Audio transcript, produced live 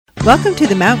Welcome to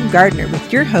The Mountain Gardener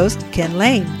with your host, Ken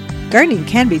Lane. Gardening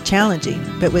can be challenging,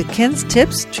 but with Ken's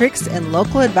tips, tricks, and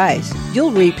local advice,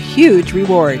 you'll reap huge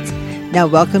rewards. Now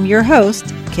welcome your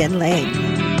host, Ken Lane.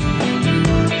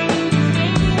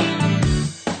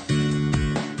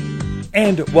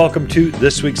 And welcome to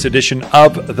this week's edition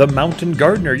of The Mountain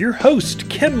Gardener. Your host,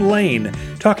 Ken Lane,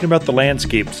 talking about the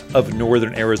landscapes of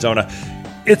northern Arizona.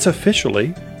 It's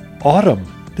officially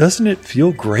autumn. Doesn't it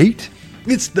feel great?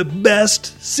 It's the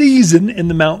best season in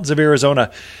the mountains of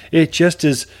Arizona. It just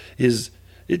is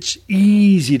it's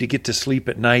easy to get to sleep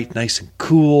at night, nice and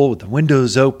cool with the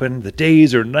windows open. The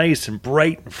days are nice and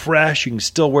bright and fresh. You can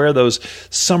still wear those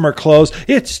summer clothes.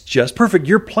 It's just perfect.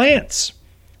 Your plants,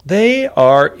 they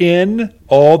are in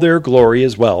all their glory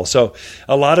as well. So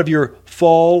a lot of your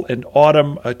fall and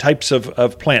autumn types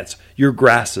of plants, your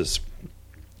grasses,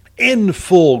 in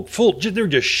full, they're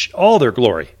just all their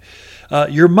glory.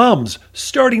 Your mums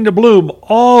starting to bloom,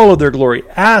 all of their glory.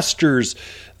 Asters,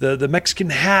 the Mexican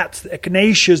hats, the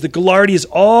echinaceas, the gaillardias,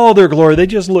 all their glory. They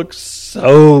just look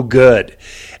so good.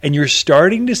 And you're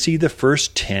starting to see the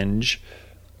first tinge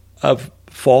of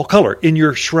fall color in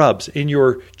your shrubs, in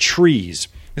your trees.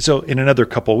 And so in another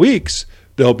couple of weeks,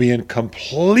 they'll be in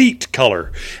complete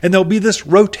color. And there'll be this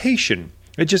rotation.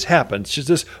 It just happens, just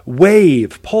this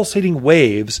wave, pulsating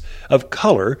waves of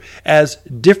color as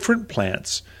different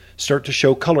plants start to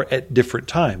show color at different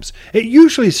times. It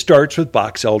usually starts with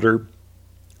box elder,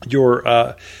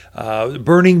 your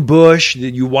burning bush,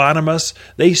 the euonymus.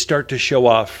 They start to show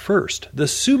off first. The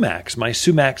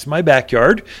sumacs, my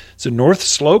backyard. It's a north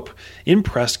slope in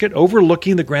Prescott,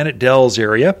 overlooking the Granite Dells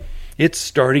area. It's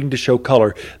starting to show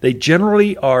color. They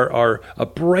generally are a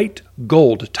bright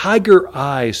gold, tiger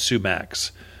eye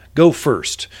sumacs. Go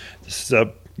first. This is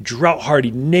a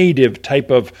drought-hardy, native type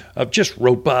of just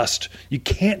robust. You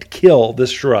can't kill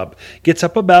this shrub. Gets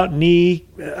up about knee,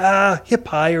 hip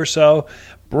high or so.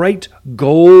 Bright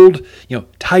gold,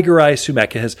 tiger eye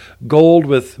sumac. It has gold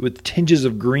with tinges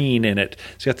of green in it.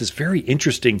 It's got this very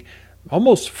interesting,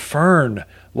 almost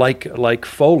fern-like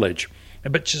foliage,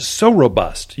 but just so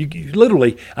robust. You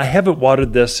literally, I haven't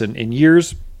watered this in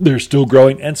years. They're still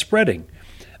growing and spreading.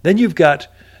 Then you've got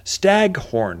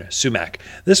staghorn sumac.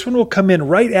 This one will come in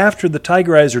right after the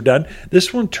tiger eyes are done.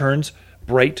 This one turns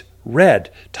bright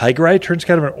red. Tiger eye turns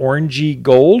kind of an orangey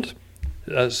gold.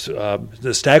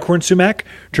 The staghorn sumac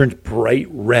turns bright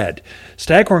red.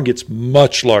 Staghorn gets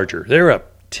much larger. They're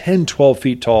up 10, 12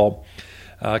 feet tall.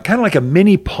 Kind of like a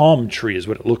mini palm tree is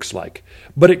what it looks like.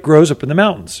 But it grows up in the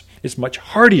mountains. It's much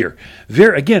hardier.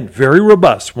 Very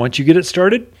robust. Once you get it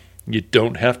started, you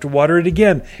don't have to water it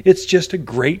again. It's just a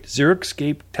great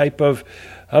xeriscape type of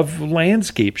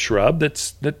landscape shrub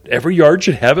that every yard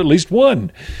should have at least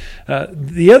one.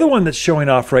 The other one that's showing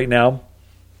off right now,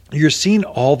 you're seeing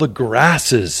all the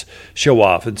grasses show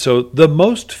off. And so the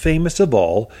most famous of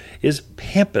all is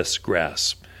pampas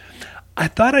grass. I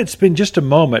thought I'd spend just a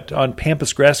moment on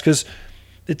pampas grass because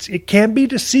it can be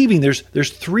deceiving.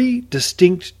 There's three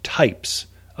distinct types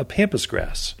of pampas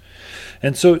grass.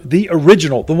 And so the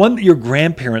original, the one that your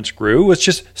grandparents grew, was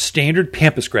just standard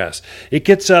pampas grass. It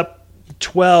gets up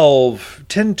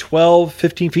 10, 12,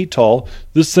 15 feet tall.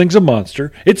 This thing's a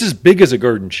monster. It's as big as a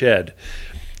garden shed.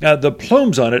 The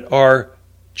plumes on it are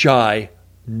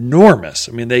ginormous.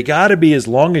 I mean, they got to be as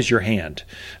long as your hand,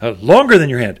 longer than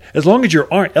your hand, as long as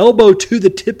your arm, elbow to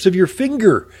the tips of your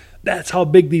finger. That's how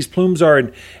big these plumes are,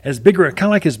 and as big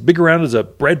around as a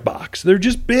bread box. They're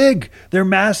just big. They're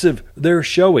massive. They're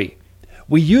showy.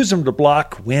 We use them to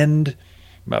block wind,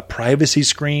 privacy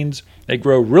screens. They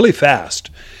grow really fast.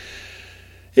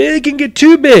 It can get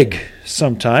too big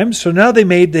sometimes. So now they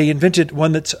invented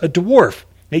one that's a dwarf.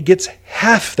 It gets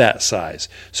half that size.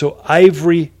 So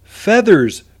ivory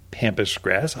feathers pampas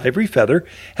grass, ivory feather,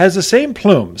 has the same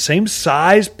plume, same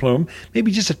size plume,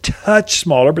 maybe just a touch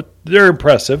smaller, but they're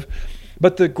impressive.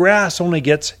 But the grass only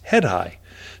gets head high.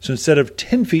 So instead of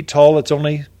 10 feet tall, it's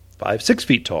only 5, 6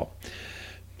 feet tall.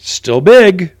 Still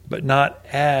big, but not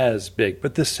as big,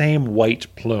 but the same white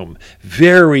plume.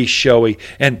 Very showy,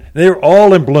 and they're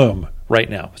all in bloom right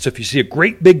now. So if you see a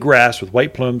great big grass with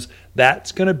white plumes,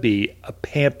 that's going to be a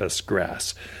pampas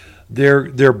grass.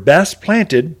 They're best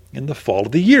planted in the fall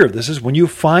of the year. This is when you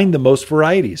find the most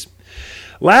varieties.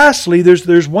 Lastly,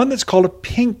 there's one that's called a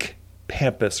pink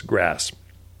pampas grass.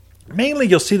 Mainly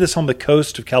you'll see this on the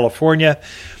coast of California.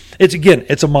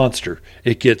 It's a monster.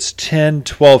 It gets 10,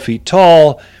 12 feet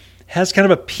tall, has kind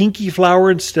of a pinky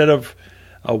flower instead of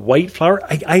a white flower.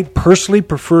 I personally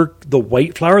prefer the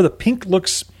white flower. The pink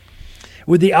looks,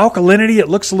 With the alkalinity, it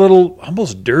looks a little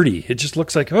almost dirty. It just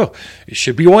looks like, oh, it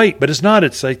should be white, but it's not.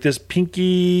 It's like this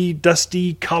pinky,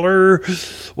 dusty color.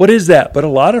 What is that? But a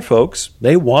lot of folks,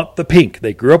 they want the pink.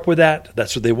 They grew up with that.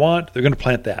 That's what they want. They're going to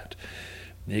plant that.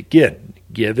 Again,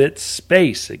 give it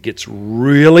space. It gets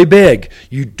really big.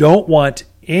 You don't want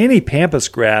any pampas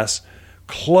grass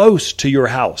close to your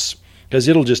house because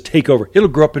it'll just take over. It'll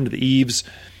grow up into the eaves,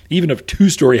 even of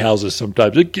 2-story houses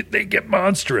sometimes. They get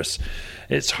monstrous.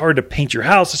 It's hard to paint your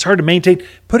house. It's hard to maintain.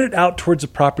 Put it out towards the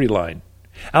property line,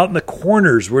 out in the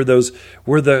corners where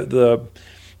the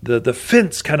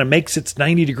fence kind of makes its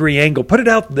 90-degree angle. Put it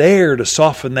out there to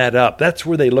soften that up. That's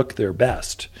where they look their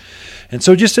best. And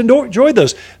so just enjoy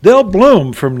those. They'll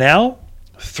bloom from now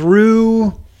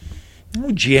through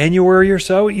January or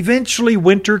so. Eventually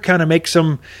winter kind of makes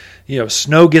them,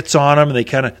 snow gets on them and they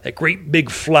kind of, that great big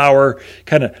flower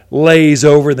kind of lays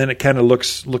over, then it kind of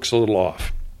looks a little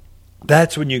off.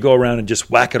 That's when you go around and just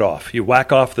whack it off. You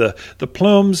whack off the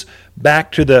plumes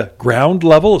back to the ground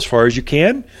level as far as you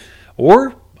can.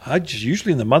 Or I just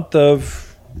usually in the month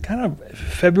of kind of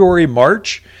February,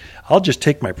 March, I'll just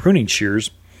take my pruning shears,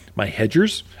 my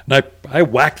hedgers, and I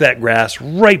whack that grass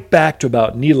right back to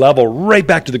about knee level, right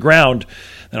back to the ground.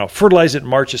 And I'll fertilize it in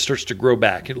March. It starts to grow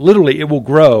back. It will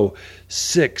grow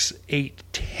 6, 8,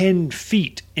 10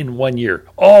 feet in 1 year.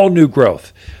 All new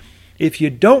growth. If you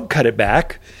don't cut it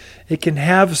back, it can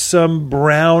have some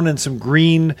brown and some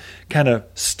green kind of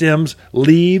stems,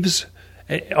 leaves,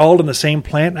 all in the same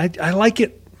plant. I like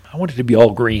it. I want it to be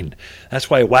all green. That's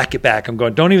why I whack it back. I'm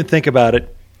going, don't even think about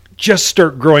it. Just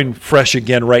start growing fresh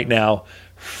again right now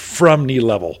from knee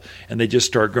level. And they just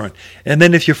start growing. And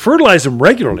then if you fertilize them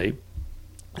regularly,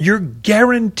 you're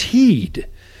guaranteed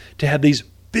to have these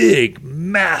big,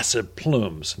 massive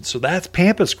plumes. And so that's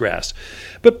pampas grass.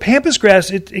 But pampas grass,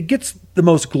 it gets the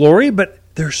most glory, but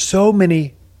there's so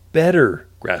many better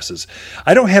grasses.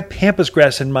 I don't have pampas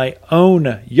grass in my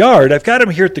own yard. I've got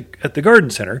them here at the garden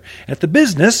center, at the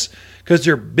business, because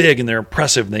they're big and they're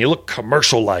impressive and they look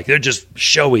commercial-like. They're just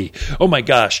showy. Oh my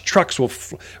gosh, trucks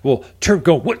will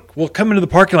come into the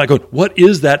parking lot going, what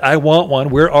is that? I want one.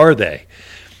 Where are they?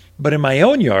 But in my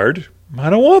own yard, I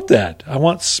don't want that. I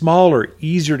want smaller,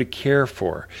 easier to care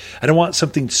for. I don't want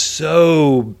something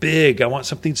so big. I want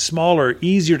something smaller,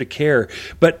 easier to care,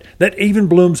 but that even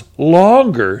blooms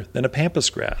longer than a pampas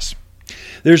grass.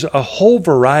 There's a whole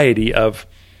variety of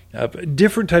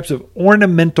different types of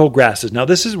ornamental grasses. Now,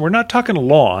 we're not talking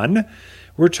lawn.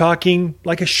 We're talking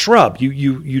like a shrub.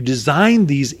 You design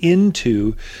these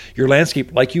into your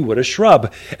landscape like you would a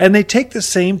shrub. And they take the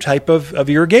same type of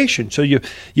irrigation. So you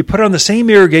put on the same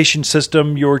irrigation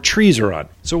system your trees are on.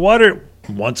 So water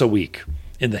once a week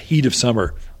in the heat of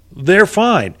summer. They're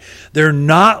fine. They're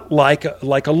not like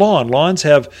a lawn. Lawns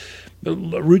have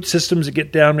root systems that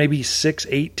get down maybe 6,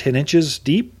 8, 10 inches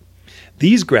deep.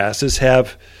 These grasses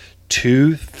have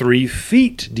 2-3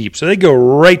 feet deep. So they go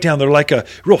right down. They're like a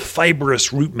real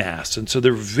fibrous root mass. And so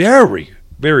they're very,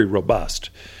 very robust.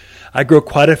 I grow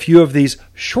quite a few of these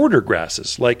shorter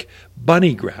grasses like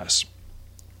bunny grass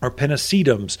or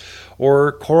pennisedums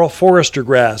or coral forester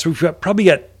grass. We've probably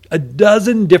got a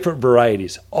dozen different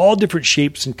varieties, all different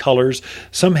shapes and colors.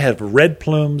 Some have red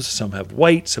plumes, some have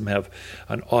white, some have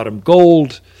an autumn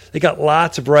gold. They got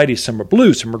lots of varieties. Some are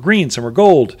blue, some are green, some are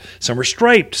gold, some are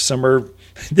striped, some are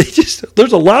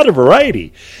there's a lot of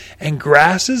variety. And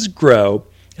grasses grow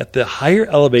at the higher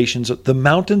elevations of the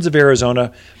mountains of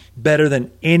Arizona better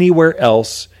than anywhere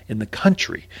else in the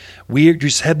country. We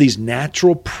just have these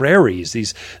natural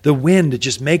prairies. The wind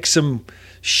just makes them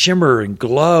shimmer and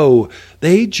glow.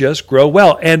 They just grow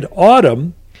well. And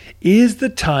autumn is the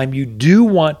time you do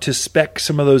want to spec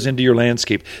some of those into your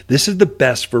landscape. This is the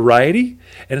best variety,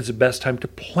 and it's the best time to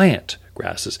plant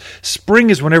grasses. Spring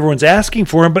is when everyone's asking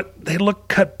for them, but they look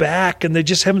cut back and they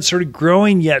just haven't started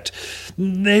growing yet.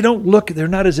 They're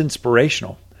not as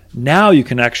inspirational. Now you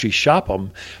can actually shop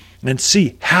them and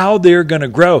see how they're going to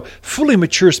grow. Fully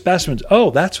mature specimens.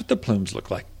 Oh, that's what the plumes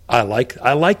look like. I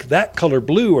like that color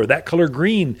blue or that color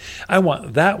green. I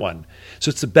want that one. So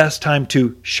it's the best time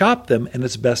to shop them, and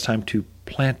it's the best time to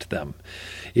plant them.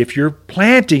 If you're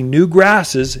planting new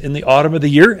grasses in the autumn of the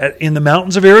year, in the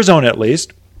mountains of Arizona at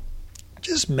least,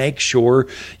 just make sure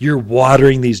you're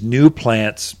watering these new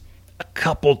plants a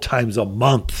couple times a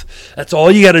month. That's all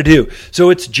you got to do.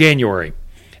 So it's January,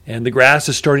 and the grass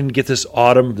is starting to get this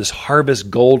autumn, this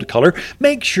harvest gold color.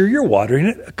 Make sure you're watering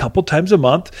it a couple times a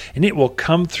month, and it will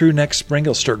come through next spring.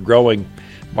 It'll start growing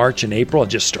March and April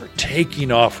and just start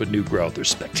taking off with new growth. They're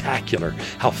spectacular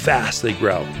how fast they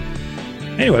grow.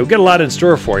 Anyway, we've got a lot in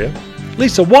store for you.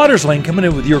 Lisa Waterslane coming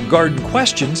in with your garden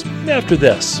questions after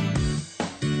this.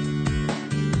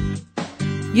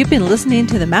 You've been listening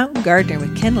to The Mountain Gardener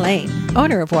with Ken Lane,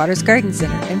 owner of Waters Garden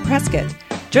Center in Prescott.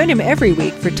 Join him every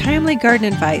week for timely garden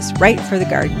advice right for the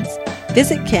gardens.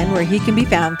 Visit Ken where he can be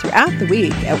found throughout the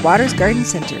week at Waters Garden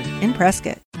Center in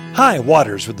Prescott. Hi,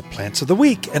 Waters with the plants of the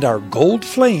week and our gold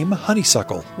flame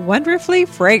honeysuckle. Wonderfully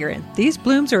fragrant. These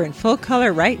blooms are in full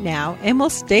color right now and will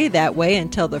stay that way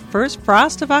until the first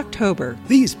frost of October.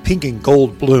 These pink and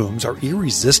gold blooms are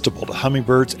irresistible to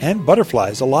hummingbirds and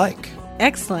butterflies alike.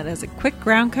 Excellent as a quick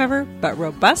ground cover, but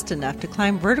robust enough to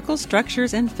climb vertical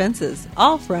structures and fences,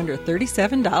 all for under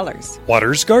 $37.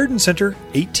 Waters Garden Center,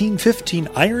 1815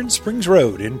 Iron Springs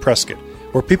Road in Prescott,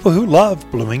 where people who love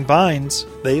blooming vines,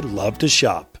 they love to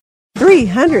shop.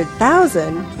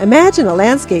 300,000? Imagine a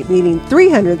landscape needing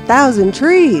 300,000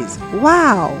 trees.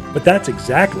 Wow! But that's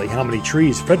exactly how many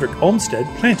trees Frederick Olmsted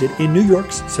planted in New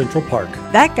York's Central Park.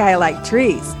 That guy liked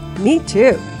trees. Me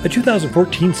too. A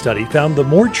 2014 study found the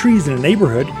more trees in a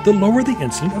neighborhood, the lower the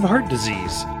incidence of heart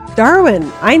disease. Darwin,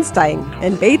 Einstein,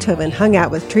 and Beethoven hung out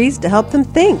with trees to help them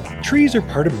think. Trees are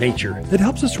part of nature that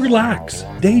helps us relax,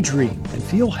 daydream, and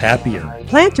feel happier.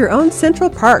 Plant your own Central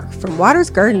Park from Waters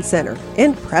Garden Center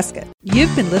in Prescott.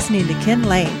 You've been listening to Ken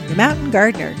Lane, the Mountain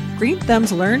Gardener. Green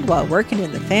thumbs learned while working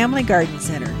in the Family Garden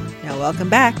Center. Now welcome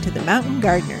back to the Mountain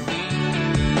Gardener.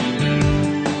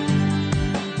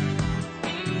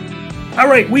 All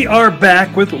right, we are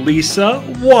back with Lisa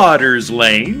Waters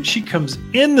Lane. She comes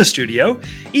in the studio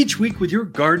each week with your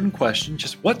garden question,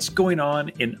 just what's going on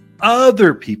in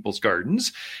other people's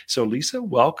gardens. So, Lisa,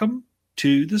 welcome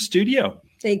to the studio.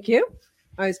 Thank you.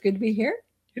 Always good to be here.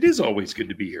 It is always good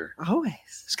to be here. Always.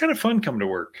 It's kind of fun coming to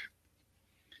work.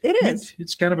 It is.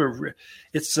 It's kind of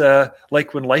it's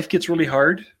like when life gets really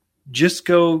hard, just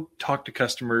go talk to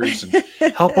customers and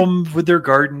help them with their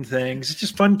garden things. It's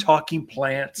just fun talking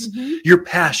plants. Mm-hmm. Your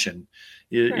passion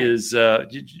is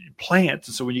plants.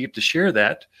 And so when you get to share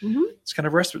that, it's kind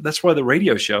of restaurant. That's why the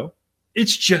radio show,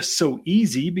 it's just so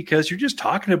easy because you're just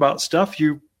talking about stuff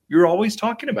you're always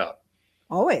talking about.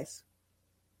 Always.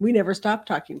 We never stop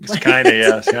talking plants.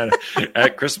 It's kind of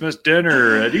at Christmas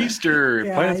dinner, at Easter,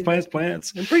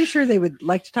 plants. I'm pretty sure they would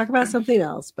like to talk about something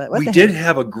else, but we did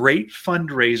have a great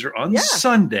fundraiser on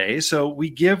Sunday. So we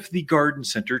give the garden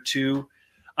center to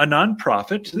a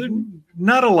nonprofit. Mm-hmm.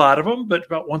 Not a lot of them, but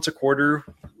about once a quarter,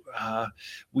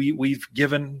 we've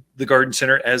given the garden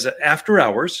center as after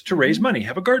hours to raise money,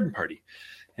 have a garden party.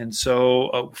 And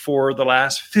so for the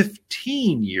last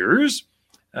 15 years,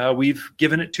 we've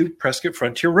given it to Prescott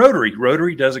Frontier Rotary.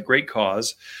 Rotary does a great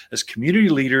cause as community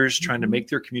leaders trying to make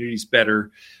their communities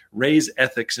better, raise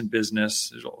ethics in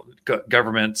business,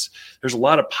 governments. There's a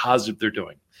lot of positive they're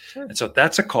doing. Sure. And so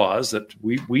that's a cause that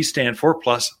we stand for.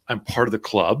 Plus, I'm part of the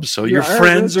club. So your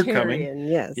friends are coming.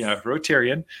 Yes. Yeah,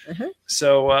 Rotarian. Uh-huh.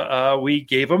 So we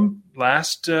gave them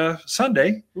last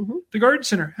Sunday. Mm-hmm. The garden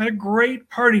center had a great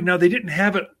party. Now, they didn't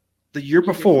have it the year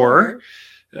before.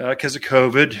 Because of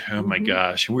COVID. Oh, my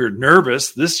gosh. And we were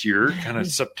nervous this year, kind of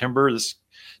September, this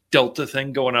Delta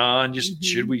thing going on. Just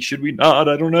should we not?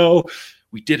 I don't know.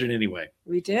 We did it anyway.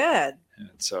 We did. And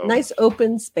so nice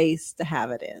open space to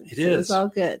have it in. It is. It was all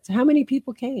good. So how many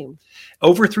people came?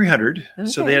 Over 300. Okay.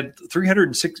 So they had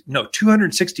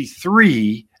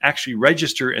 263 actually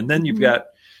register. And then you've got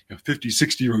 50,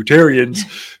 60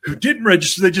 Rotarians who didn't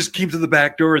register. They just came to the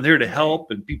back door and there to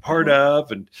help and be part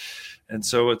of. And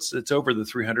so it's over the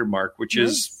 300 mark, which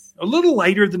is a little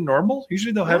lighter than normal.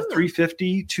 Usually they'll have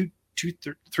 350,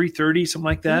 330, something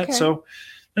like that. Okay. So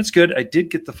that's good. I did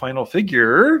get the final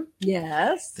figure.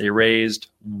 Yes. They raised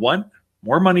more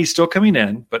money still coming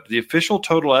in, but the official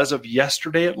total as of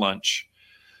yesterday at lunch,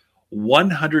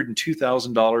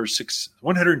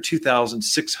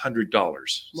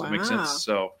 $102,600. Does that make sense?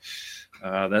 So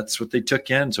that's what they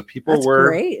took in. So people were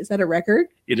great. Is that a record?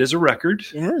 It is a record.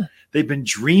 Yeah. They've been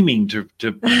dreaming to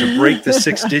break the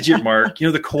 6-digit mark.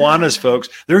 The Kiwanis folks,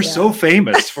 they're so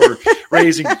famous for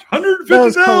raising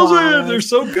 150,000. They're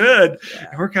so good. Yeah.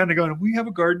 And we're kind of going, we have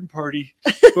a garden party,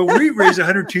 but we raised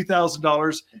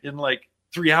 $102,000 in like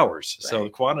 3 hours. Right. So the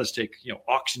Kiwanis take,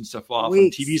 auction stuff off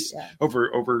Weeks, on TVs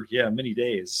over many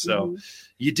days. So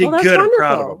you did good. Wonderful. I'm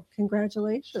proud of them.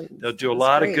 Congratulations. They'll do a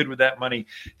lot of good with that money.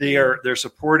 They're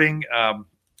supporting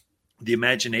the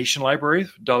Imagination Library,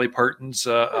 Dolly Parton's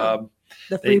the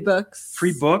free books.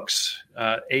 Free books,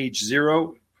 age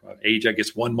 0, age, I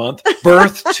guess 1 month,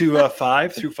 birth to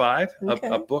 5 through 5, okay.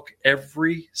 a book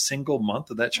every single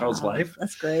month of that child's life.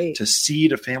 That's great. To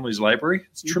seed a family's library.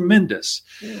 It's tremendous.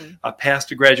 Yeah. Past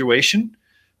to graduation,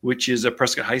 which is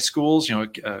Prescott High Schools,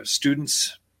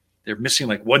 students they're missing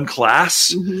like one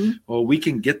class. Mm-hmm. Well, we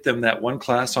can get them that one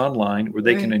class online where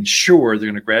they can ensure they're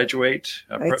going to graduate.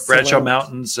 Bradshaw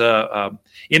Mountains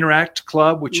Interact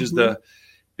Club, which is the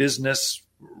business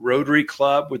Rotary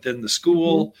Club within the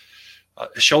school.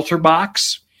 Shelter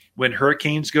box when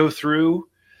hurricanes go through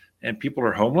and people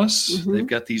are homeless. They've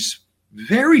got these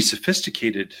very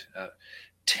sophisticated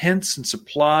tents and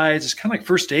supplies. It's kind of like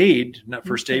first aid, not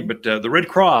first aid, but the Red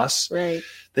Cross. Right.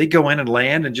 They go in and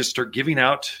land and just start giving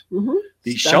out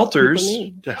these shelters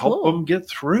to help them get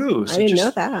through. So I didn't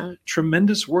know that.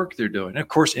 Tremendous work they're doing. And of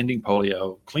course, ending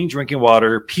polio, clean drinking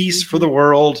water, peace for the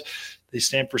world. They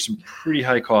stand for some pretty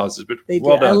high causes, but They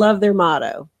well do. done. I love their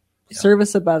motto.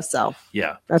 Service above self.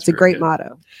 Yeah. That's a great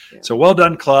motto. Yeah. So well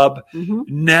done, club.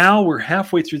 Now we're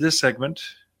halfway through this segment.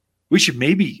 We should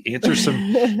maybe answer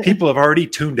some people have already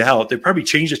tuned out. They probably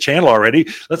changed the channel already.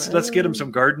 Let's get them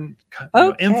some garden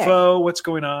info. What's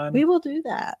going on? We will do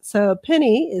that. So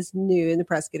Penny is new in the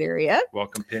Prescott area.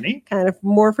 Welcome, Penny. Kind of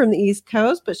more from the East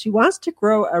Coast, but she wants to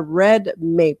grow a red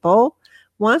maple.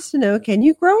 Wants to know, can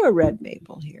you grow a red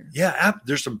maple here? Yeah,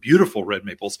 there's some beautiful red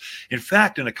maples. In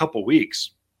fact, in a couple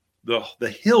weeks, the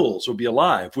hills will be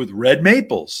alive with red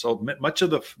maples. So much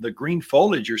of the green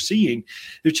foliage you're seeing,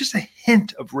 there's just a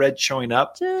hint of red showing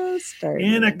up. Just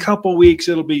starting. In a couple weeks,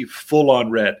 it'll be full on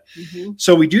red.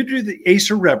 So we do the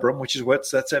Acer rubrum, which is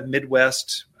that's that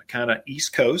Midwest kind of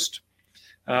East Coast.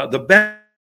 The best.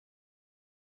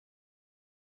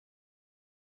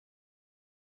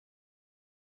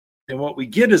 And what we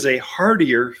get is a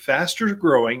hardier, faster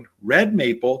growing red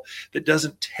maple that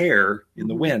doesn't tear in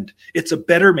the wind. It's a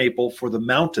better maple for the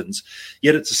mountains,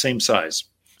 yet it's the same size.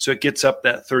 So it gets up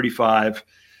that 35,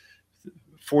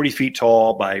 40 feet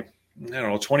tall by,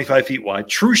 25 feet wide.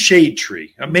 True shade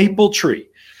tree, a maple tree.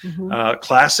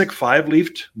 Classic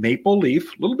 5-leafed maple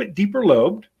leaf, a little bit deeper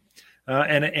lobed,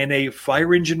 and a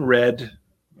fire engine red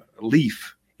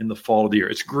leaf in the fall of the year.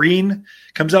 It's green,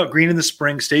 comes out green in the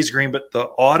spring, stays green, but the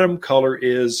autumn color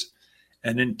is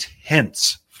an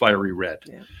intense fiery red.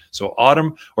 Yeah. So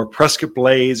autumn or Prescott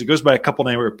Blaze, it goes by a couple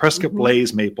names, Prescott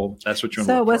Blaze maple. That's what you want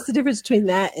to look for. So what's the difference between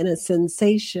that and a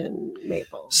sensation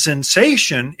maple?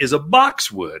 Sensation is a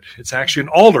boxwood. It's actually an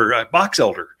alder, a box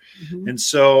elder. And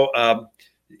so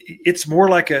it's more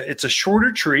like it's a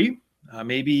shorter tree.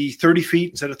 Maybe 30 feet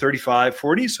instead of 35,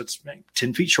 40. So it's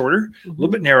 10 feet shorter, a little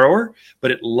bit narrower,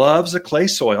 but it loves a clay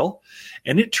soil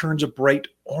and it turns a bright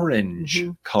orange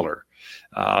color.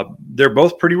 They're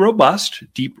both pretty robust,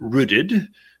 deep rooted.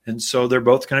 And so they're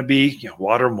both going to be,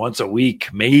 water them once a week,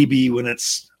 maybe when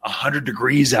it's 100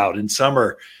 degrees out in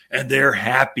summer, and they're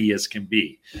happy as can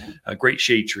be. Great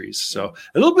shade trees. So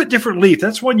a little bit different leaf.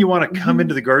 That's one you want to come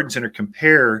into the garden center,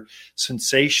 compare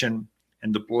Sensation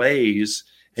and the Blaze,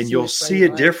 and you'll see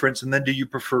a difference. And then do you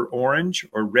prefer orange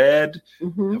or red?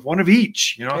 Have one of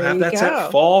each, that's that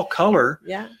fall color.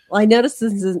 Yeah. Well, I noticed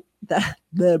the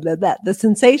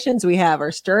sensations we have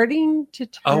are starting to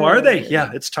turn. Oh, are they?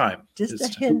 Yeah, it's time. Just a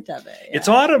hint of it. Yeah. It's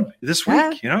autumn this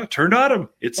week. It turned autumn.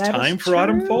 It's time for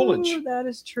autumn foliage. That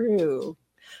is true.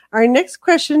 Our next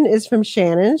question is from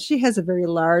Shannon. She has a very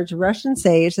large Russian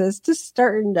sage that's just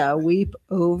starting to weep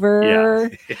over.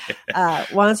 Yeah.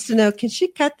 Wants to know, can she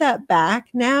cut that back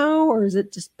now, or is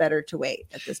it just better to wait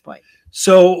at this point?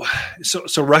 So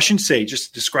Russian sage,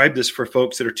 just describe this for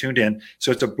folks that are tuned in.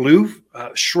 So it's a blue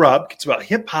shrub. It's about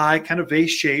hip high, kind of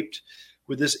vase shaped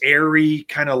with this airy,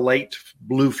 kind of light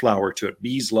blue flower to it.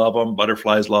 Bees love them.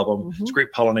 Butterflies love them. It's a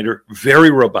great pollinator. Very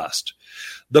robust.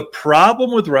 The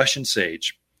problem with Russian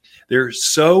sage, they're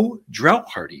so drought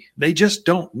hardy. They just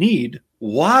don't need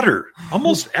water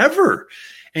almost ever.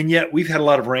 And yet we've had a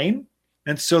lot of rain.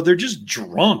 And so they're just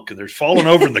drunk and they're falling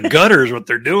over in the gutters. What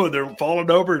they're doing, they're falling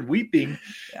over and weeping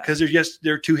because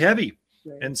they're too heavy.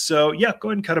 Right. And so, go ahead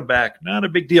and cut them back. Not a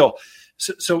big deal.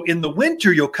 So in the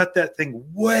winter, you'll cut that thing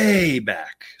way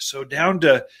back. So down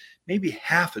to maybe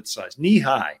half its size, knee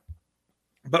high.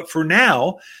 But for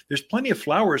now, there's plenty of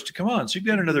flowers to come on. So you've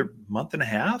got another month and a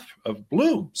half of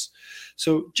blooms.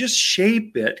 So just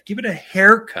shape it, give it a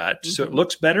haircut so it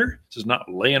looks better. So it's not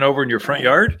laying over in your front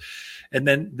yard. And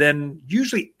then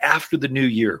usually after the new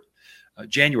year,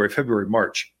 January, February,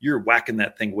 March, you're whacking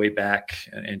that thing way back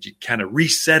and you kind of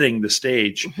resetting the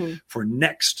stage for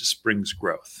next spring's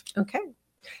growth. Okay.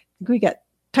 We got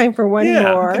time for one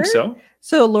more. I think so.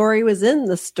 So Lori was in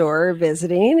the store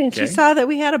visiting, and she saw that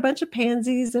we had a bunch of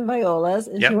pansies and violas,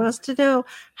 and she wants to know,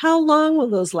 how long will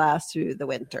those last through the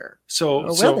winter? Or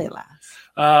will they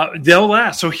last? They'll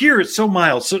last. So here it's so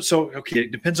mild. So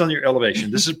it depends on your elevation.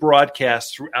 This is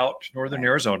broadcast throughout northern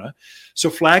Arizona.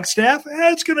 So Flagstaff,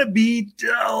 it's going to be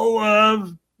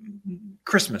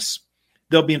Christmas.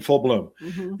 they'll be in full bloom.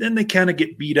 Mm-hmm. Then they kind of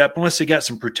get beat up unless they got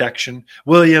some protection.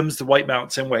 Williams, the White Mountain,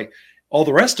 same way. All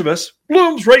the rest of us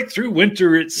blooms right through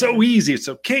winter. It's so easy.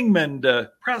 So Kingman to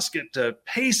Prescott to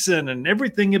Payson and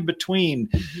everything in between,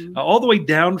 all the way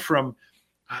down from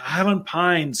Highland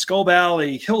Pine, Skull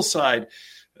Valley, Hillside,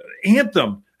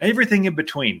 Anthem, everything in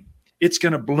between. It's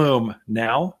going to bloom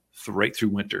now right through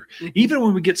winter, even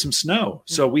when we get some snow.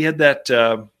 So we had that,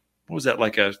 what was that,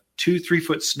 like a 2-3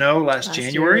 foot snow last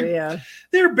January? Year, yeah.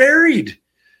 They're buried.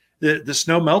 The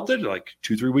snow melted like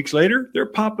 2-3 weeks later. They're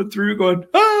popping through going,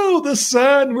 oh, the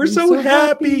sun. We're so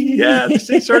happy. Yeah.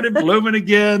 They started blooming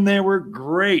again. They were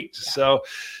great. Yeah. So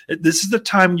this is the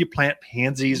time you plant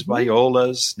pansies,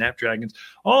 violas, snapdragons,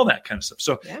 all that kind of stuff.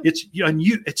 So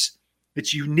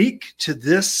it's unique to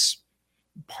this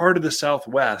part of the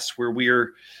Southwest where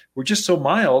we're just so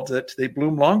mild that they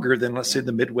bloom longer than, let's say,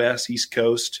 the Midwest, East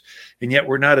Coast. And yet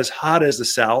we're not as hot as the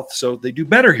South. So they do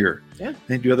better here than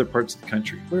they do other parts of the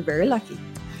country. We're very lucky.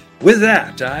 With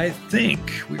that, I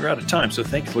think we're out of time. So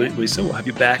thankfully, Lisa, we'll have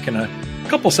you back in a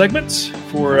couple segments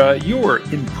for your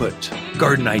input,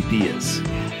 garden ideas.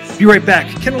 Be right back.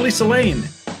 Ken and Lisa Lane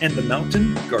and the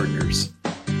Mountain Gardeners.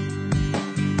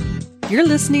 You're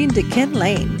listening to Ken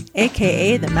Lane,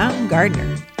 a.k.a. the Mountain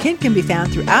Gardener. Ken can be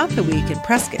found throughout the week in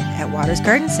Prescott at Waters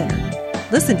Garden Center.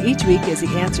 Listen each week as he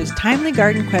answers timely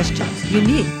garden questions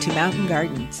unique to mountain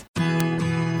gardens.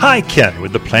 Hi, Ken,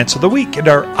 with the plants of the week and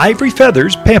our Ivory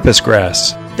Feathers pampas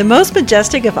grass. The most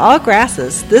majestic of all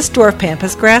grasses, this dwarf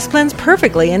pampas grass blends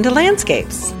perfectly into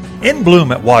landscapes. In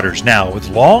bloom at Waters now with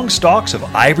long stalks of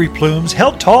ivory plumes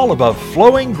held tall above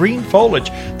flowing green foliage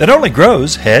that only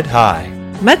grows head high.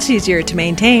 Much easier to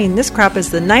maintain, this crop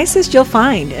is the nicest you'll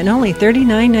find and only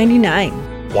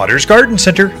 $39.99. Waters Garden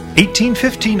Center,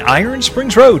 1815 Iron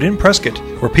Springs Road in Prescott,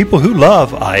 where people who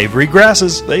love ivory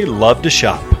grasses, they love to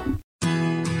shop.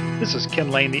 This is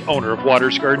Ken Lane, the owner of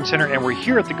Waters Garden Center, and we're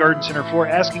here at the Garden Center floor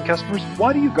asking customers,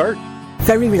 why do you garden?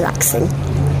 Very relaxing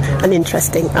and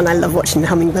interesting, and I love watching the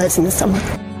hummingbirds in the summer.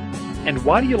 And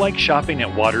why do you like shopping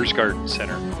at Waters Garden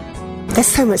Center? There's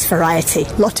so much variety,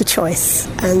 lot of choice,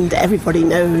 and everybody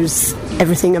knows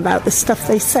everything about the stuff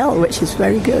they sell, which is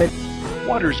very good.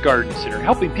 Waters Garden Center,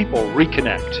 helping people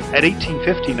reconnect at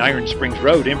 1815 Iron Springs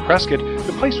Road in Prescott,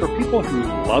 the place where people who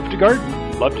love to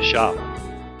garden love to shop.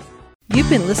 You've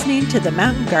been listening to The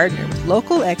Mountain Gardener with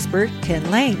local expert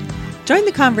Ken Lane. Join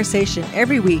the conversation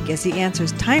every week as he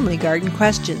answers timely garden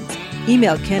questions.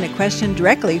 Email Ken a question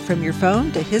directly from your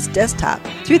phone to his desktop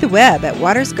through the web at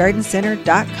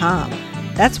watersgardencenter.com.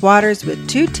 That's Waters with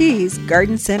 2 T's,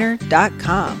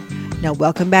 gardencenter.com. Now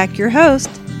welcome back your host,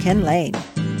 Ken Lane.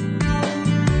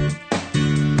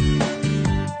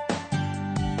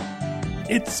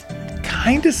 It's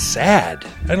kind of sad.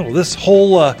 I don't know, this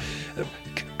whole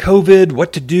COVID,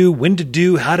 what to do, when to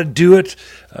do, how to do it.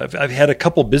 I've had a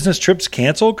couple business trips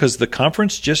canceled because the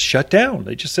conference just shut down.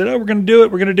 They just said, oh, we're going to do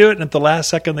it. We're going to do it. And at the last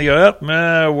second, they go,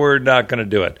 oh, we're not going to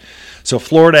do it. So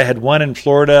Florida, I had one in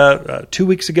Florida 2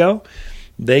 weeks ago.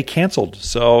 They canceled.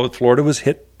 So Florida was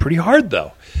hit pretty hard,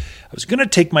 though. I was going to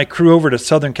take my crew over to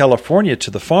Southern California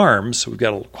to the farms. We've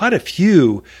got quite a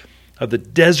few of the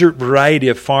desert variety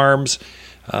of farms.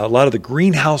 A lot of the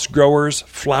greenhouse growers,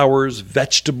 flowers,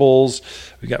 vegetables.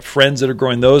 We got friends that are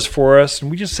growing those for us.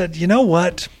 And we just said, you know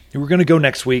what? We're going to go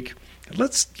next week.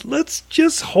 Let's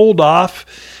just hold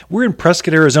off. We're in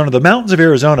Prescott, Arizona, the mountains of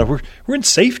Arizona. We're in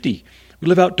safety. We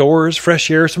live outdoors,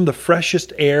 fresh air, some of the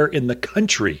freshest air in the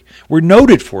country. We're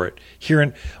noted for it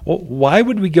here well, why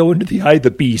would we go into the eye of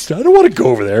the beast? I don't want to go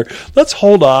over there. Let's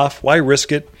hold off. Why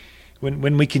risk it?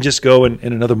 When we can just go in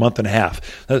another month and a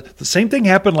half. The same thing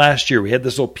happened last year. We had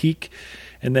this little peak,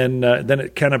 and then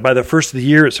it kind of, by the first of the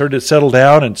year, it started to settle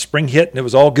down, and spring hit, and it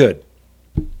was all good.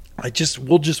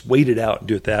 We'll just wait it out and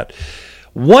do it that.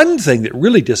 One thing that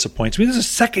really disappoints me, this is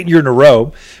the second year in a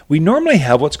row, we normally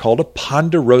have what's called a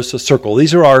Ponderosa Circle.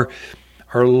 These are our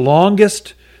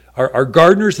longest, our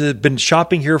gardeners that have been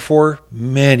shopping here for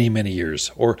many, many years,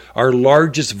 or our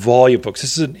largest volume folks.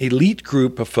 This is an elite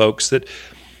group of folks that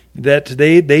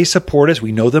they support us.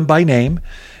 We know them by name,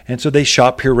 and so they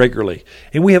shop here regularly.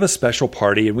 And we have a special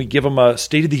party, and we give them a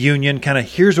State of the Union, kind of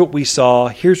here's what we saw,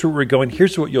 here's where we're going,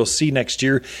 here's what you'll see next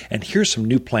year, and here's some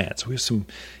new plants. We have some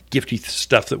gifty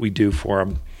stuff that we do for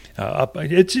them.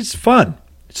 It's fun.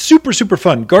 It's super, super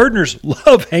fun. Gardeners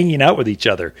love hanging out with each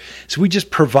other. So we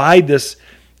just provide this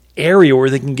area where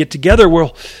they can get together.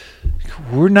 Well,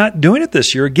 we're not doing it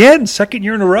this year. Again, second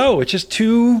year in a row. It's just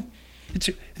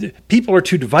people are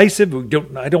too divisive.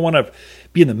 I don't want to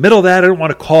be in the middle of that. I don't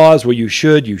want to cause, well, you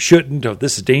should, you shouldn't. Oh,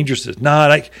 this is dangerous. It's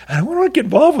not. I don't want to get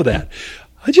involved with that.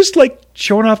 I just like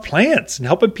showing off plants and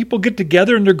helping people get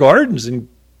together in their gardens and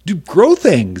grow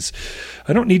things.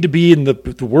 I don't need to be in the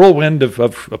whirlwind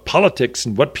of politics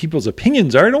and what people's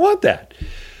opinions are. I don't want that.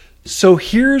 So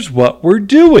here's what we're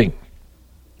doing.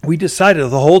 We decided,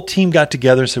 the whole team got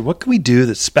together and said, what can we do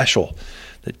that's special,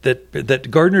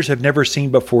 that gardeners have never seen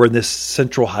before in this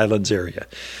Central Highlands area?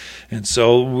 And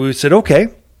so we said, okay,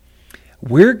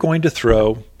 we're going to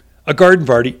throw a garden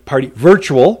party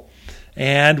virtual,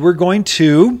 and we're going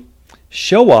to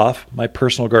show off my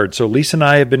personal garden. So Lisa and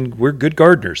I we're good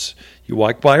gardeners. You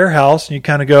walk by our house and you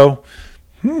kind of go,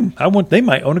 they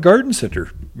might own a garden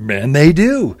center. Man, they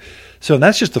do. So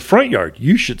that's just the front yard.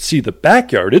 You should see the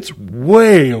backyard. It's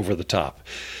way over the top.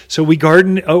 So we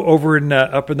garden over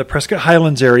up in the Prescott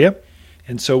Highlands area.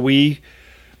 And so we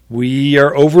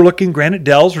are overlooking Granite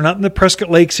Dells. We're not in the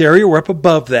Prescott Lakes area. We're up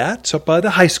above that. It's up by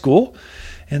the high school.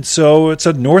 And so it's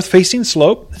a north-facing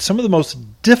slope. It's some of the most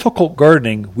difficult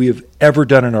gardening we have ever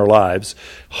done in our lives.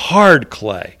 Hard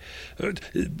clay.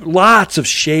 Lots of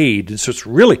shade. And so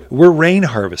we're rain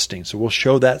harvesting. So we'll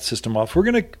show that system off. We're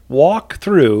going to walk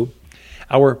through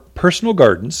our personal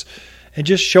gardens and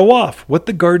just show off what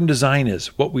the garden design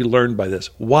is, what we learned by this,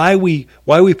 why we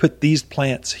put these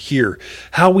plants here,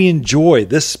 how we enjoy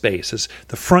this space as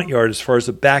the front yard as far as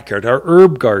the backyard, our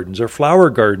herb gardens, our flower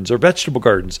gardens, our vegetable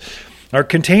gardens, our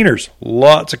containers,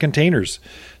 lots of containers.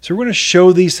 So we're going to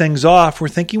show these things off. We're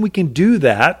thinking we can do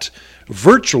that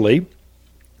virtually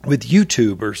with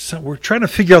YouTube, we're trying to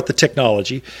figure out the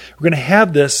technology. We're going to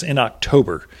have this in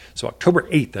October. So October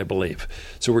 8th, I believe.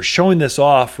 So we're showing this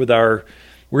off we're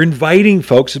inviting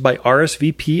folks by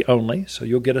RSVP only. So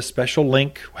you'll get a special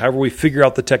link. However we figure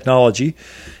out the technology,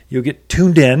 you'll get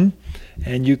tuned in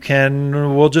and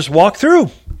we'll just walk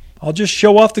through. I'll just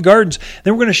show off the gardens.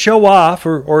 Then we're going to show off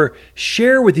or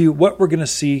share with you what we're going to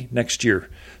see next year.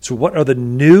 So what are the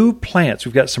new plants?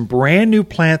 We've got some brand new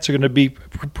plants that are going to be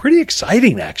pretty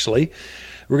exciting, actually.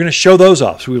 We're going to show those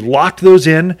off. So we've locked those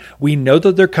in. We know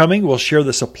that they're coming. We'll share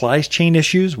the supply chain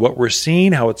issues, what we're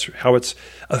seeing, how it's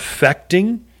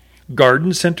affecting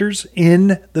garden centers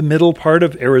in the middle part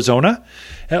of Arizona,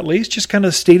 at least, just kind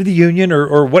of State of the Union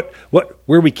or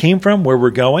where we came from, where we're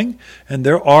going. And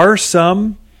there's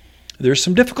some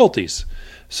difficulties.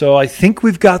 So I think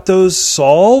we've got those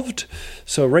solved.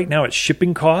 So right now it's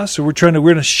shipping costs. So we're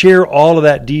going to share all of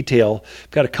that detail.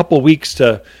 We've got a couple of weeks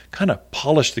to kind of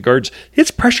polish the gardens. It's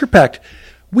pressure packed.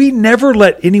 We never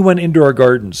let anyone into our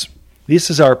gardens. This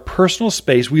is our personal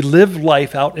space. We live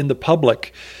life out in the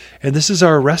public, and this is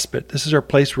our respite. This is our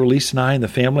place where Lisa and I and the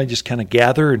family just kind of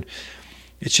gather, and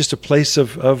it's just a place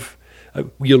of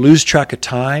you lose track of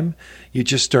time. You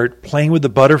just start playing with the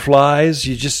butterflies.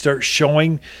 You just start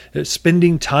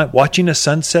spending time, watching a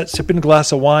sunset, sipping a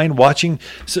glass of wine, watching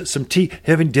some tea,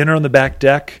 having dinner on the back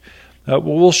deck.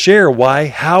 We'll share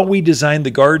how we designed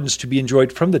the gardens to be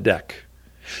enjoyed from the deck,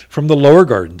 from the lower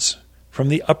gardens, from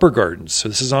the upper gardens. So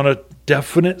this is on a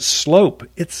definite slope.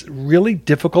 It's really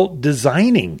difficult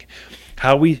designing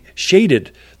how we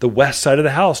shaded the west side of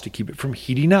the house to keep it from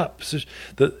heating up. So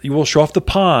you will show off the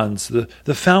ponds,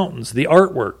 the fountains, the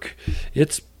artwork.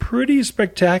 It's pretty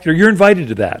spectacular. You're invited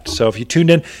to that. So if you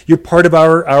tuned in, you're part of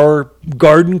our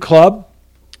garden club.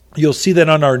 You'll see that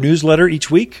on our newsletter each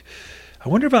week. I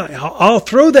wonder if I'll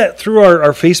throw that through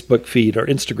our Facebook feed, our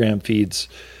Instagram feeds,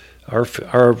 our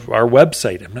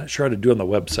website. I'm not sure how to do it on the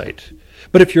website.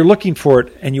 But if you're looking for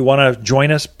it and you want to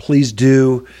join us, please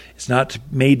do. It's not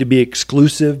made to be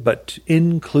exclusive, but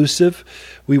inclusive.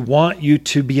 We want you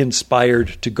to be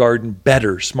inspired to garden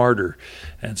better, smarter.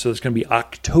 And so it's going to be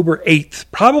October 8th,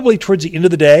 probably towards the end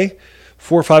of the day,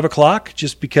 4 or 5 o'clock,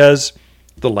 just because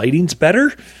the lighting's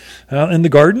better in the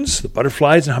gardens. The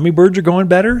butterflies and hummingbirds are going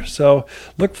better. So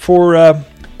look for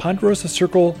Ponderosa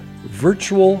Circle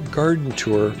virtual garden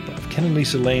tour of Ken and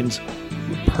Lisa Lane's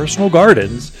personal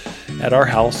gardens at our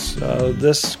house.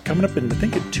 This coming up in, I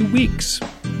think, in 2 weeks.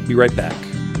 Be right back.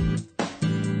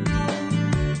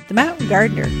 The Mountain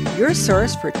Gardener, your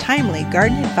source for timely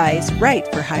garden advice right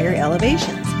for higher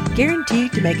elevations.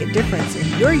 Guaranteed to make a difference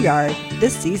in your yard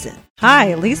this season.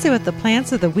 Hi, Lisa with the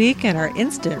plants of the week and our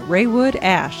instant Raywood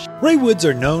ash. Raywoods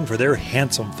are known for their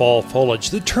handsome fall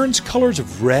foliage that turns colors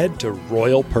of red to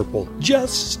royal purple.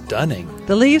 Just stunning.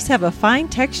 The leaves have a fine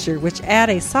texture which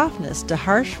add a softness to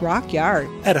harsh rock yard.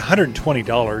 At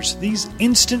 $120, these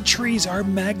instant trees are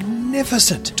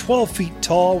magnificent. 12 feet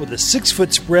tall with a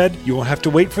 6-foot spread. You won't have to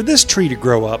wait for this tree to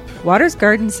grow up. Waters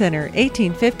Garden Center,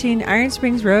 1815 Iron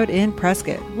Springs Road in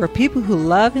Prescott, where people who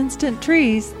love instant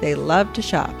trees, they love to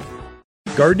shop.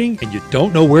 Gardening and you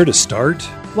don't know where to start?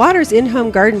 Waters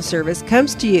In-Home Garden Service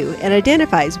comes to you and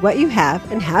identifies what you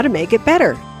have and how to make it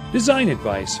better. design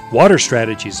advice, water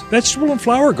strategies, vegetable and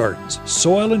flower gardens,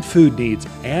 soil and food needs,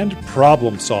 and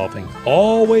problem solving.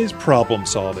 Always problem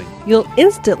solving. You'll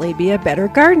instantly be a better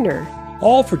gardener.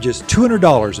 All for just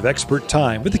 $200 of expert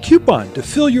time with a coupon to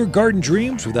fill your garden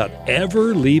dreams without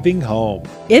ever leaving home.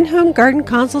 In-home garden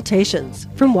consultations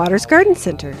from Waters Garden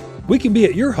Center. We can be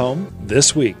at your home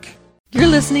this week. You're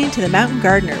listening to The Mountain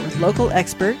Gardener with local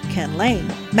expert Ken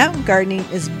Lane. Mountain gardening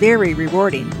is very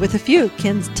rewarding, with a few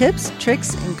Ken's tips,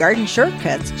 tricks, and garden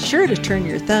shortcuts sure to turn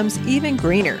your thumbs even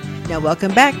greener. Now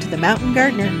welcome back to The Mountain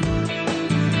Gardener.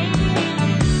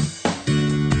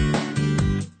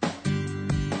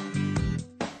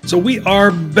 So we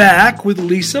are back with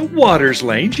Lisa Waters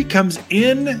Lane. She comes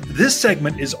in. This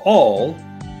segment is all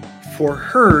for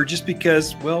her just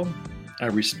because, well, I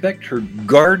respect her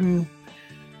garden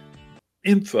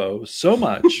info so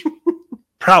much.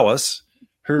 Prowess.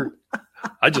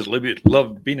 I just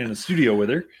love being in a studio with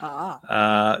her.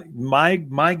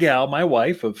 My gal, my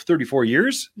wife of 34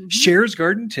 years, shares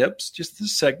garden tips. Just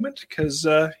this segment because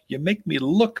you make me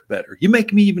look better. You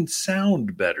make me even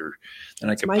sound better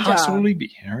than I could possibly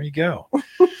be. There you go.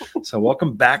 So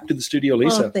welcome back to the studio,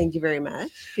 Lisa. Well, thank you very much.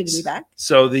 Good to be back.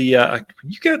 So you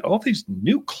got all these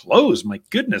new clothes. My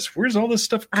goodness, where's all this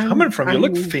stuff coming from? You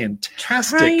look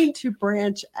fantastic. Trying to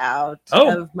branch out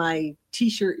of my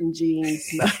t-shirt and jeans.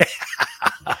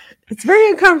 It's very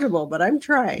uncomfortable, but I'm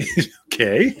trying.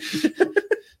 Okay.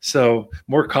 So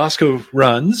more Costco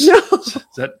runs. No. Is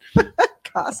that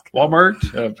Costco.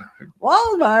 Walmart?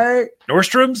 Walmart.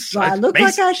 Nordstrom's? I look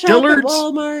like I shop at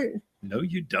Walmart. No,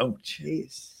 you don't.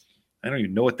 Jeez. I don't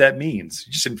even know what that means.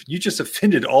 You just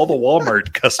offended all the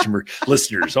Walmart customer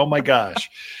listeners. Oh my gosh.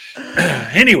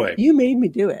 Anyway. You made me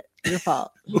do it. Your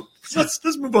fault.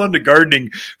 Let's move on to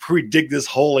gardening before we dig this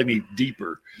hole any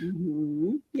deeper.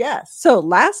 Mm-hmm. Yes. So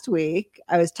last week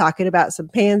I was talking about some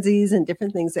pansies and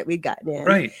different things that we'd gotten in.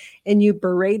 Right. And you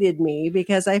berated me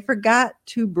because I forgot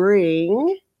to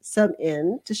bring some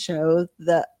in to show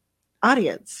the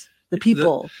audience. The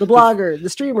people, the blogger, the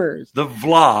streamers. The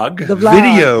vlog,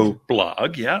 video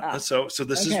blog. Yeah. So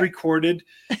this is recorded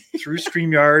through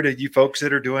StreamYard. You folks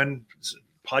that are doing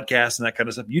podcasts and that kind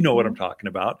of stuff, you know what I'm talking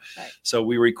about. Right. So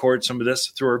we record some of this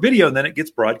through our video, and then it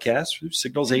gets broadcast through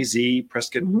Signals AZ,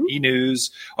 Prescott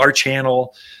E-News, our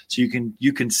channel. So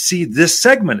you can see this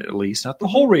segment at least, not the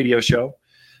whole radio show.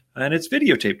 And it's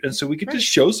videotaped. And so we get to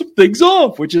show some things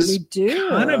off, which is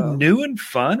kind of new and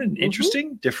fun and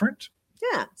interesting, different.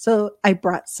 Yeah. So I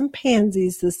brought some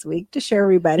pansies this week to share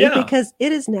everybody because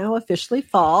it is now officially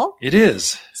fall. It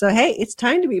is. So, hey, it's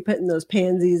time to be putting those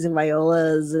pansies and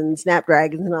violas and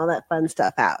snapdragons and all that fun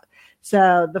stuff out.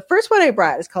 So the first one I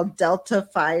brought is called Delta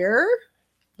Fire.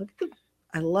 Look at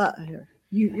I love here.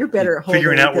 You're better at holding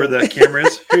figuring out where the camera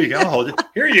is. Here you go. I'll hold it.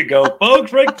 Here you go,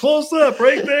 folks. Right close up,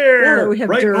 right there. We have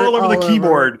right all over the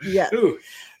keyboard. Yeah.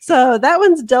 So that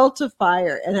one's Delta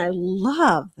Fire, and I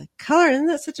love the color. Isn't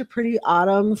that such a pretty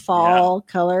autumn, fall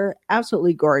color?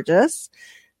 Absolutely gorgeous.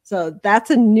 So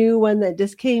that's a new one that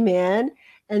just came in.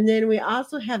 And then we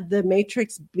also have the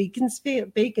Matrix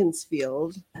Beaconsfield.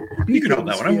 You can hold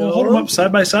that one. I'm going to hold them up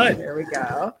side by side. There we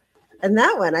go. And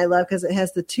that one I love because it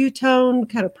has the two-tone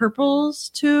kind of purples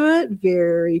to it.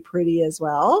 Very pretty as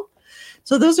well.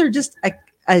 So those are just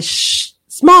a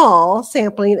small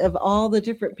sampling of all the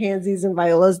different pansies and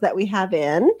violas that we have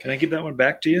in. Can I give that one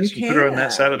back to you? So you put it on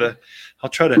that side of I'll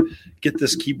try to get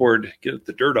this keyboard, get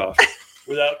the dirt off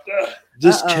without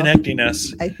disconnecting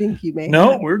us. I think you may.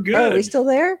 No, we're good. Oh, are we still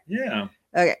there? Yeah.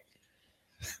 Okay.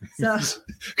 So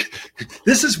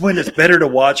this is when it's better to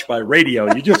watch by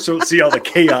radio. You just don't see all the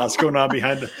chaos going on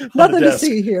behind the nothing desk. To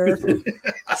see here.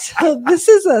 So this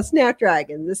is a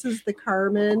Snapdragon. This is the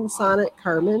Sonnet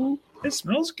Carmen. It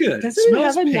smells good. Doesn't it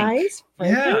have a nice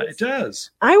fragrance? Yeah, it does.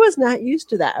 I was not used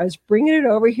to that. I was bringing it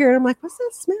over here, and I'm like, what's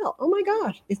that smell? Oh, my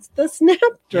gosh. It's the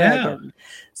Snapdragon. Yeah.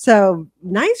 So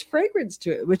nice fragrance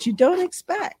to it, which you don't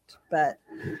expect, but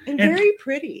and very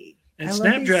pretty. And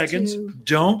Snapdragons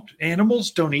animals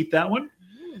don't eat that one?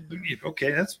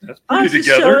 Okay, that's pretty I was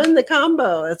together. Showing the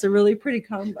combo. That's a really pretty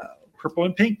combo. Purple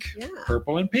and pink. Yeah.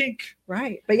 Purple and pink.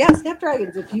 Right. But yeah,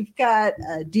 Snapdragons, if you've got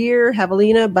deer,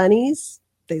 javelina, bunnies,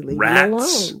 they leave them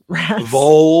alone. Rats.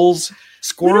 Voles,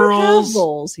 squirrels. We don't have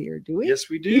voles here, do we? Yes,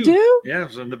 we do. You do? Yeah,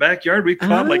 so in the backyard, we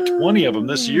caught like 20 of them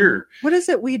this year. What is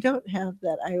it we don't have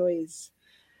that I always...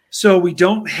 So we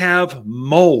don't have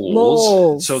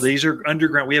moles. So these are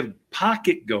underground. We have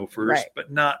pocket gophers,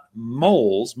 but not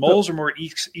moles. Moles are more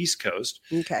east coast.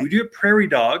 Okay. We do have prairie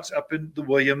dogs up in the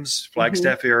Williams,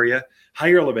 Flagstaff area,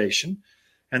 higher elevation.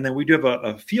 And then we do have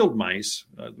a field mice,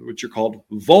 which are called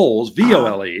voles,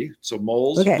 V-O-L-E. So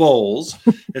moles, Okay. voles.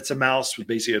 It's a mouse with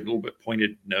basically a little bit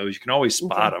pointed nose. You can always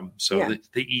spot them. So Yeah.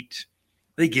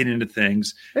 they get into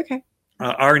things. Okay.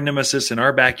 Our nemesis in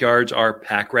our backyards are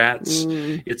pack rats.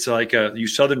 Mm. It's like you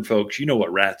Southern folks, you know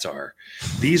what rats are.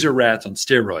 These are rats on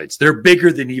steroids. They're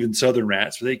bigger than even Southern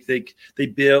rats. They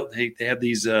have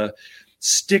these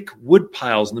stick wood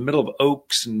piles in the middle of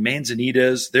oaks and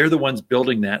manzanitas. They're the ones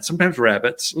building that. Sometimes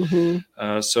rabbits.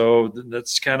 Mm-hmm. So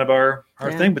that's kind of our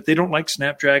thing. But they don't like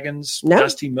snapdragons, No.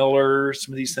 Dusty Miller,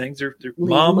 some of these things. Their Leave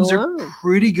moms them are alone.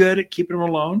 pretty good at keeping them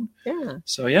alone. Yeah.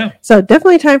 So yeah, So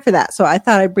definitely time for that. So I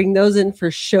thought I'd bring those in for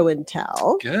show and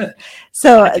tell. good.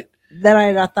 So Like it. then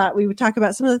I thought we would talk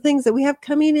about some of the things that we have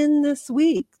coming in this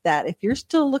week that if you're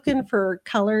still looking for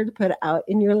color to put out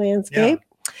in your landscape,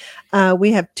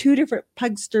 we have 2 different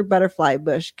Pugster butterfly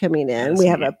bush coming in. That's We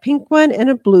have neat. a pink one and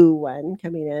a blue one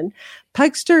coming in.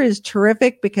 Pugster is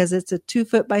terrific because it's a 2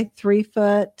 foot by 3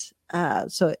 foot.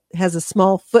 So it has a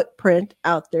small footprint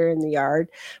out there in the yard.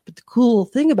 But the cool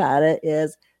thing about it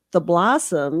is the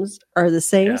blossoms are the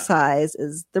same Yeah. size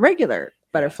as the regular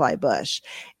butterfly bush.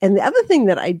 And the other thing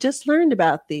that I just learned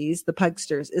about the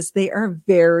Pugsters, is they are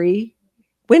very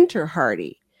winter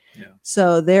hardy. Yeah.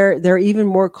 So they're even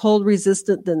more cold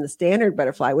resistant than the standard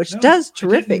butterfly, which No, does I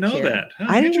terrific didn't know here. that. Huh,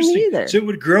 I didn't interesting. either. So it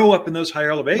would grow up in those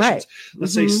higher elevations. Right.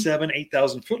 Let's say Mhm.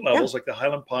 7,000-8,000 foot levels, like the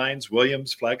Highland Pines,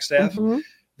 Williams, Flagstaff. Mhm.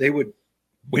 They would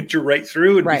winter right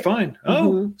through and Right. be fine.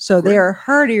 Oh, Mhm. So they great. are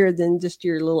hardier than just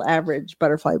your little average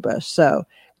butterfly bush. So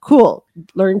cool.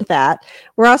 Learned that.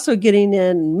 We're also getting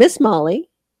in Miss Molly,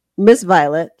 Miss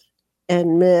Violet,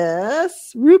 and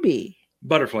Miss Ruby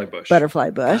butterfly bush.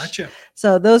 butterfly bush. Gotcha.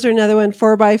 So those are another one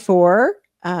 4x4.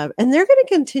 And they're going to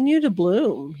continue to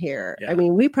bloom here. Yeah. I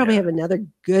mean, we probably Yeah. have another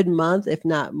good month, if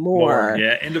not more.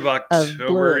 Yeah, end of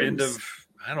October, end blooms. of,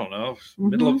 I don't know,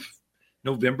 middle Mhm. of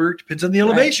November. Depends on the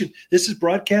elevation. This is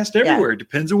broadcast Yeah. everywhere.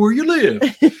 Depends on where you live.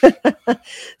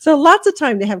 So lots of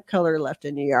time to have color left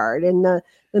in your yard. And the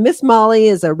Miss Molly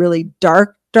is a really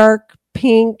dark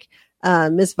pink.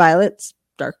 Miss Violet's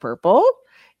dark purple.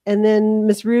 And then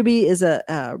Miss Ruby is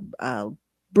a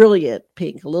brilliant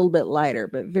pink, a little bit lighter,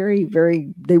 but very,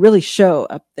 very, they really show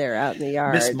up there out in the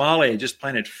yard. Miss Molly just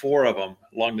planted 4 of them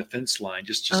along the fence line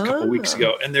just a couple weeks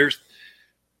ago, and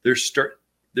they're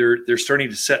starting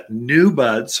to set new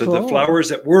buds. So the Cool. flowers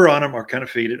that were on them are kind of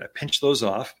faded. I pinched those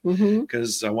off Mhm.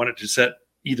 because I wanted to set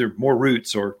either more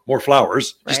roots or more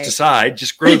flowers. Just Right. decide,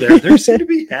 just grow there. They seem to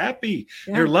be happy.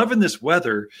 Yeah. They're loving this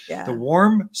weather. Yeah. The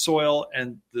warm soil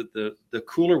and the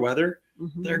cooler weather.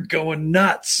 Mhm. They're going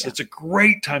nuts. Yeah. It's a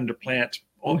great time to plant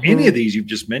Mhm. any of these you've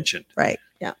just mentioned. Right.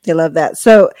 Yeah. They love that.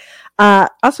 So,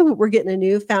 also we're getting a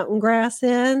new fountain grass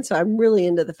in. So I'm really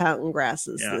into the fountain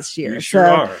grasses Yeah, this year. you sure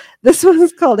So are. this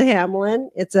one's called Hamlin.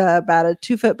 It's about a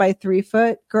 2 foot by 3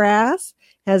 foot grass.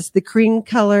 Has the cream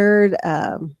colored,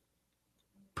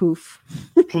 poof.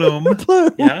 Plume.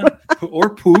 Plume. Yeah.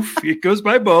 Or poof. It goes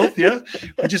by both. Yeah.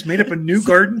 We just made up a new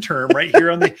garden term right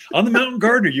here on the Mountain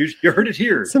Gardener. You heard it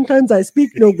here. Sometimes I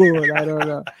speak no good. I don't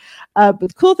know. But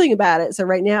the cool thing about it, so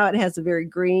right now it has a very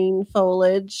green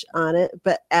foliage on it,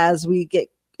 but as we get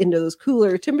into those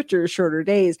cooler temperatures, shorter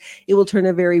days, it will turn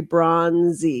a very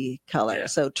bronzy color. Yeah.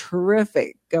 So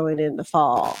terrific going into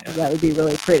fall. Yeah. That would be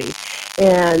really pretty.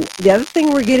 And the other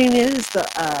thing we're getting in is the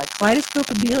kaleidoscope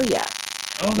amelia.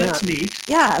 Oh, that's neat.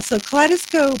 Yeah, so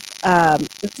kaleidoscope,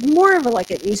 it's more of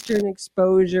like an Eastern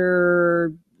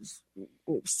exposure,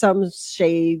 some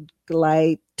shade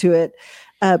light to it,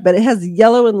 but it has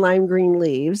yellow and lime green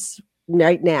leaves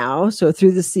right now, so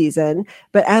through the season.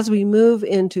 But as we move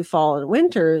into fall and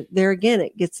winter, there again,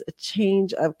 it gets a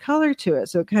change of color to it.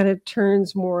 So it kind of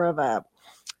turns more of a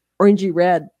orangey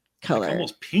red color. Like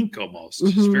almost pink almost.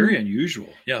 It's Mhm. very unusual.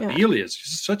 Yeah, Yeah. Amelia is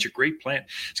just such a great plant.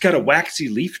 It's got a waxy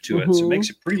leaf to it, so it Mhm. makes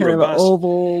it pretty Kind of an robust.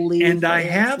 oval leaf. And I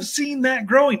have seen that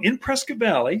growing in Prescott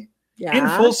Valley yeah. in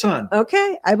full sun.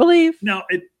 Okay, I believe. Now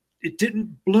it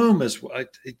didn't bloom as well.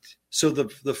 So the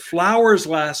flowers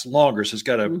last longer. So it's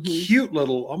got a Mhm. cute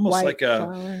little, almost White like a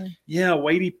flower.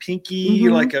 whitey pinky,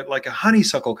 Mhm. like a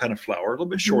honeysuckle kind of flower, a little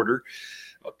bit Mhm. shorter.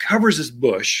 Covers this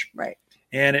bush. Right.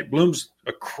 And it blooms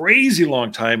a crazy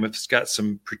long time if it's got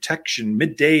some protection,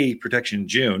 midday protection in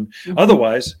June. Mhm.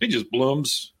 Otherwise, it just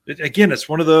blooms. Again, it's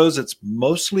one of those that's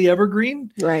mostly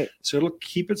evergreen. Right. So it'll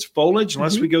keep its foliage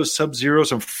unless Mhm. we go sub-zero,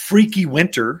 some freaky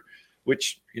winter,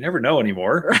 which you never know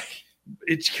anymore. Right.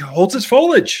 It holds its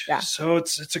foliage. Yeah. So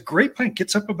it's a great plant.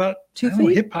 Gets up about 2 I don't know,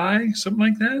 feet? hip high, something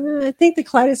like that. I think the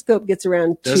kaleidoscope gets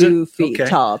around Does 2 it? feet Okay.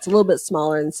 tall. It's a little bit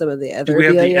smaller than some of the other Do we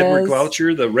have the Edward Abelias.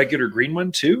 Goucher, the regular green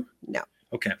one too? No.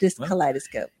 Okay. Just Well,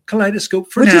 kaleidoscope.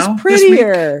 kaleidoscope for Which now. is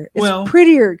prettier. Well, it's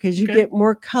prettier because you okay. get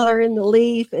more color in the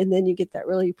leaf, and then you get that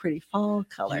really pretty fall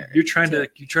color. You're trying to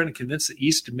convince the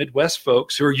East and Midwest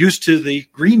folks who are used to the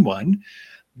green one.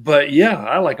 But yeah,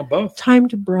 I like them both. Time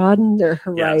to broaden their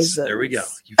horizons. Yes, there we go.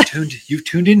 You've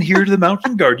tuned in here to the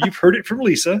Mountain Garden. You've heard it from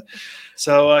Lisa.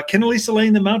 So Ken and Lisa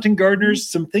Lane, the Mountain Gardeners,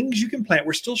 some things you can plant.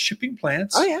 We're still shipping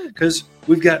plants. Oh, yeah. Because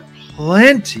we've got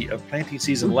plenty of planting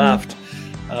season left.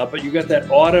 But you got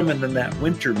that autumn and then that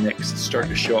winter mix that's starting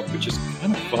to show up, which is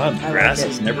kind of fun.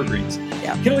 Grasses and evergreens.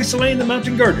 Yeah. Ken and Lisa Lane, the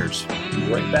Mountain Gardeners. We'll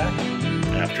be right back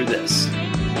after this.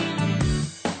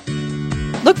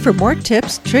 Look for more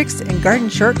tips, tricks, and garden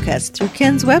shortcuts through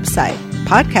Ken's website.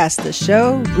 Podcast the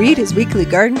show, read his weekly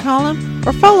garden column,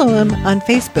 or follow him on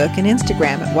Facebook and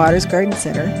Instagram at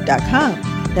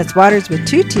watersgardencenter.com. That's Waters with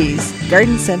 2 T's,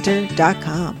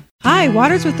 gardencenter.com. Hi,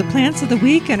 Waters with the plants of the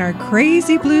week and our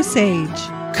crazy blue sage.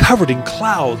 Covered in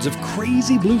clouds of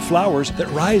crazy blue flowers that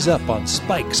rise up on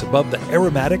spikes above the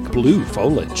aromatic blue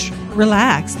foliage.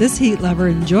 Relax, this heat lover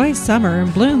enjoys summer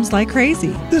and blooms like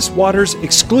crazy. This Waters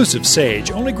exclusive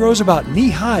sage only grows about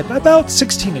knee-high by about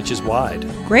 16 inches wide.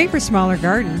 Great for smaller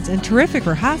gardens and terrific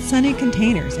for hot, sunny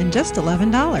containers and just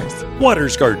 $11.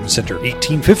 Waters Garden Center,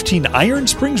 1815 Iron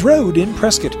Springs Road in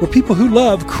Prescott, where people who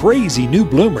love crazy new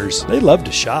bloomers, they love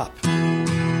to shop.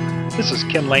 This is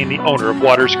Ken Lane, the owner of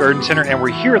Waters Garden Center, and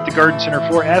we're here at the Garden Center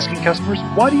floor asking customers,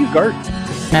 why do you garden?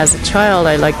 As a child,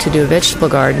 I liked to do a vegetable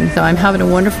garden, so I'm having a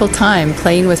wonderful time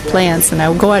playing with plants, and I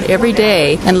will go out every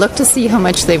day and look to see how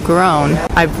much they've grown.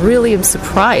 I really am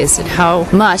surprised at how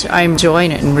much I'm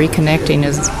enjoying it and reconnecting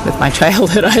with my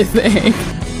childhood, I think.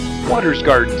 Waters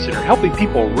Garden Center, helping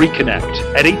people reconnect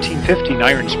at 1815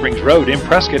 Iron Springs Road in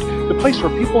Prescott, the place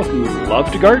where people who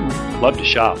love to garden, love to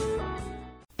shop.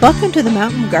 Welcome to the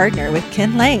Mountain Gardener with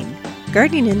Ken Lane.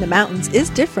 Gardening in the mountains is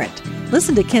different.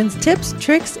 Listen to Ken's tips,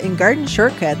 tricks, and garden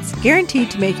shortcuts guaranteed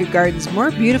to make your gardens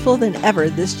more beautiful than ever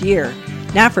this year.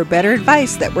 Now for better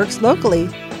advice that works locally,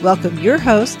 welcome your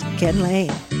host, Ken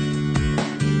Lane.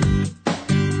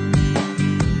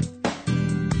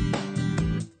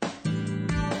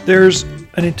 There's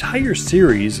an entire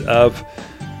series of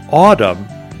autumn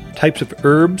types of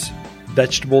herbs,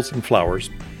 vegetables, and flowers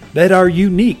that are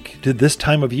unique to this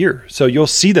time of year. So you'll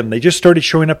see them. They just started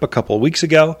showing up a couple of weeks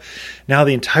ago. Now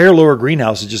the entire lower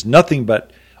greenhouse is just nothing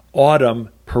but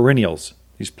autumn perennials.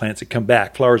 These plants that come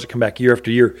back, flowers that come back year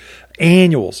after year,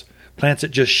 annuals, plants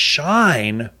that just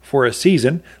shine for a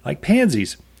season, like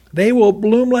pansies. They will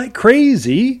bloom like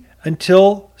crazy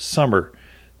until summer.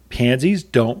 Pansies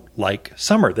don't like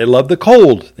summer. They love the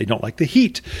cold. They don't like the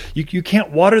heat. You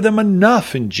can't water them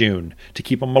enough in June to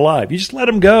keep them alive. You just let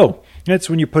them go. That's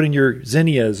when you put in your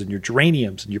zinnias and your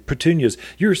geraniums and your petunias,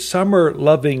 your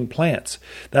summer-loving plants.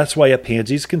 That's why a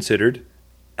pansy is considered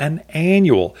an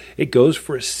annual. It goes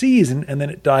for a season and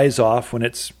then it dies off when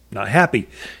it's not happy.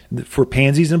 For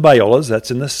pansies and violas,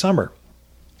 that's in the summer.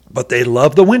 But they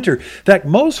love the winter. In fact,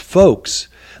 most folks,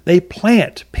 they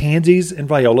plant pansies and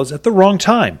violas at the wrong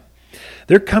time.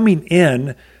 They're coming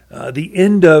in the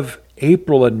end of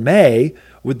April and May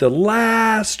with the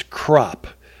last crop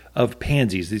of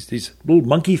pansies, these little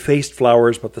monkey-faced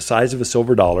flowers about the size of a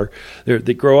silver dollar.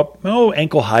 They grow up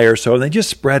ankle high or so, and they just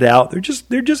spread out.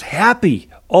 They're just happy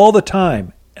all the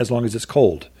time as long as it's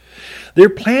cold. They're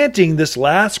planting this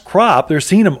last crop. They're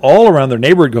seeing them all around their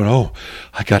neighborhood going, oh,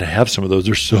 I got to have some of those.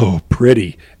 They're so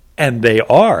pretty. And they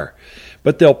are.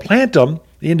 But they'll plant them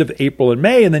the end of April and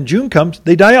May, and then June comes,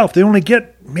 they die off. They only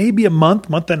get maybe a month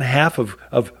and a half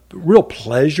of real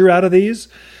pleasure out of these.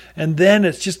 And then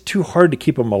it's just too hard to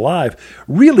keep them alive.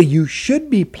 Really, you should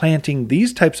be planting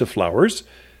these types of flowers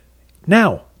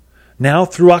now. Now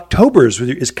through October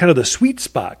is kind of the sweet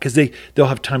spot because they'll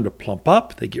have time to plump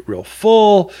up. They get real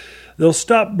full. They'll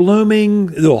stop blooming.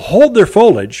 They'll hold their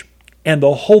foliage and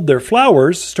they'll hold their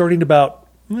flowers starting about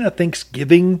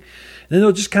Thanksgiving. And then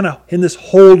they'll just kind of in this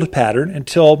hold pattern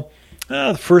until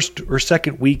the first or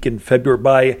second week in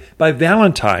February. By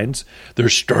Valentine's, they're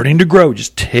starting to grow,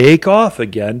 just take off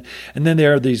again. And then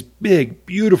there are these big,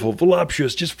 beautiful,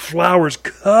 voluptuous, just flowers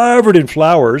covered in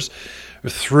flowers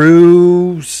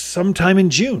through sometime in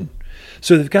June.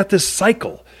 So they've got this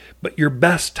cycle. But your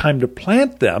best time to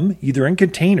plant them, either in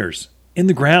containers, in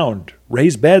the ground,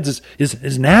 raised beds,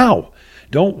 is now.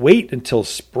 Don't wait until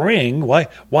spring.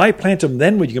 Why plant them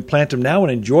then when you can plant them now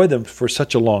and enjoy them for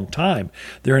such a long time?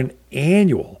 They're an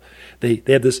annual. They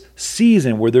have this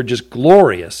season where they're just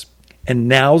glorious, and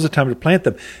now's the time to plant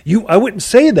them. I wouldn't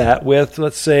say that with,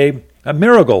 let's say,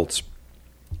 marigolds.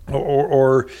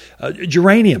 or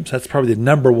geraniums. That's probably the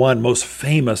number one most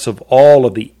famous of all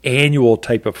of the annual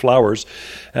type of flowers.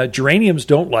 Geraniums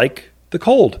don't like the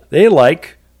cold. They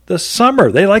like the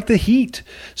summer. They like the heat.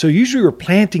 So usually we're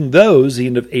planting those the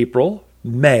end of April,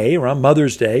 May, around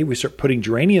Mother's Day. We start putting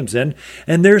geraniums in,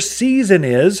 and their season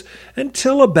is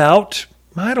until about,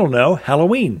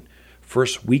 Halloween,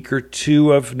 first week or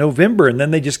two of November. And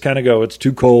then they just kind of go, it's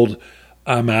too cold,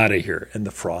 I'm out of here. And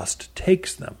the frost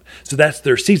takes them. So that's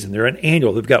their season. They're an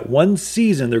annual. They've got one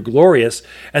season. They're glorious,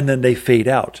 and then they fade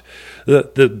out.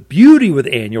 The beauty with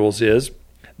annuals is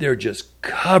they're just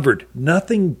covered.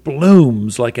 Nothing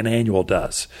blooms like an annual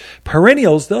does.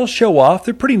 Perennials, they'll show off.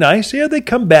 They're pretty nice. Yeah, they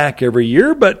come back every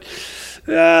year, but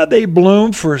they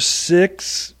bloom for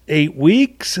 6-8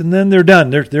 weeks, and then they're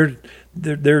done.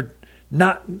 They're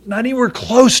not anywhere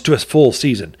close to a full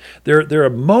season. They're a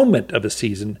moment of a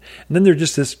season, and then they're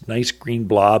just this nice green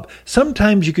blob.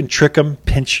 Sometimes you can trick them,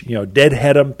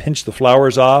 deadhead them, pinch the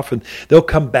flowers off, and they'll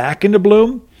come back into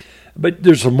bloom, but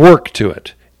there's some work to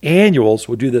it. Annuals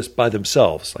will do this by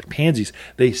themselves, like pansies.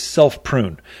 They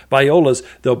self-prune. Violas,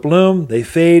 they'll bloom, they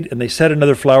fade, and they set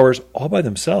another flowers all by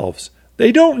themselves.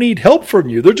 They don't need help from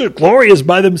you. They're just glorious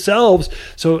by themselves.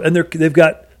 And they've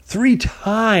got 3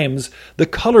 times the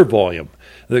color volume,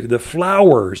 the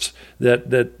flowers that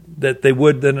they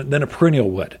would than a perennial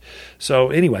would.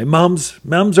 So anyway, mums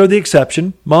are the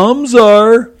exception.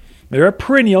 They're a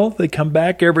perennial. They come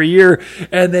back every year,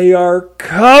 and they are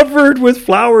covered with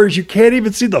flowers. You can't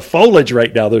even see the foliage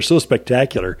right now. They're so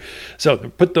spectacular. So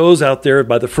put those out there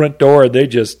by the front door, and they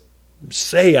just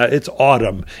say it's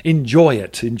autumn. Enjoy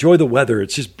it. Enjoy the weather.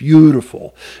 It's just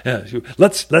beautiful.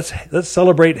 Let's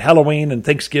celebrate Halloween and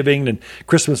Thanksgiving and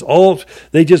Christmas.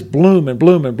 They just bloom and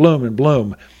bloom and bloom and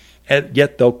bloom, and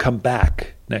yet they'll come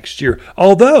back next year.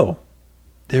 Although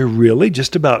they're really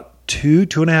just about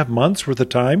 2.5 months worth of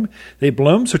time they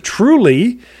bloom. So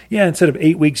truly, instead of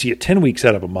 8 weeks, you get 10 weeks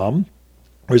out of a mum.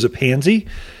 Whereas a pansy,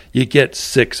 you get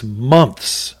 6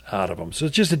 months out of them. So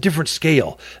it's just a different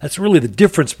scale. That's really the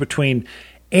difference between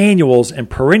annuals and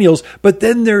perennials. But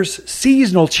then there's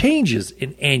seasonal changes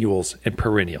in annuals and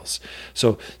perennials.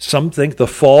 So some think the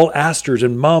fall asters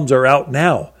and mums are out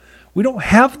now. We don't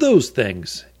have those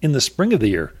things in the spring of the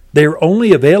year. They're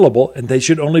only available, and they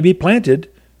should only be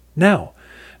planted now.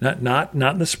 Not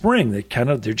in the spring.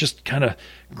 They're just kind of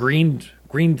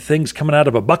green things coming out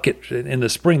of a bucket in the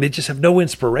spring. They just have no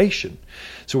inspiration.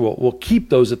 So we'll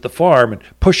keep those at the farm and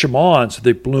push them on so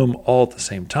they bloom all at the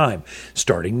same time,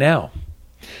 starting now.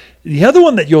 The other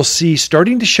one that you'll see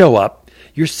starting to show up,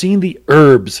 you're seeing the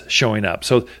herbs showing up.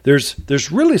 So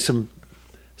there's really some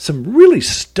really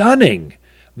stunning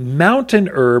mountain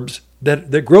herbs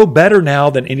that grow better now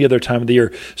than any other time of the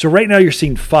year. So right now you're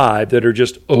seeing 5 that are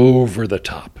just over the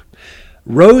top.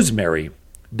 Rosemary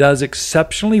does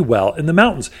exceptionally well in the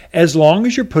mountains as long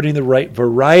as you're putting the right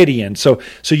variety in. So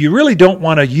you really don't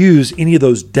want to use any of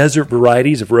those desert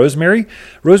varieties of rosemary.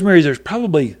 Rosemary, there's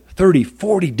probably 30,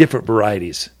 40 different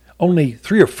varieties. Only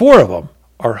 3 or 4 of them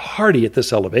are hardy at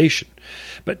this elevation.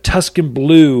 But Tuscan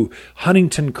blue,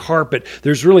 Huntington carpet,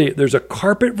 there's a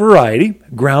carpet variety,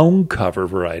 ground cover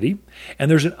variety, and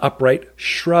there's an upright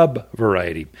shrub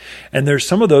variety. And there's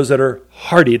some of those that are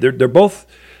hardy. They're both,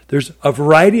 there's a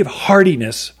variety of hardy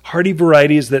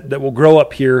varieties that will grow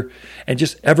up here and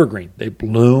just evergreen. They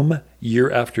bloom year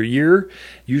after year,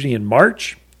 usually in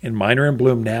March, and mine are in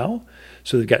bloom now.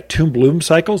 So they've got 2 bloom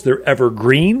cycles. They're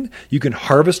evergreen. You can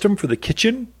harvest them for the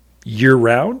kitchen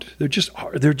year-round. They're just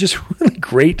really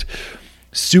great,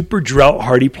 super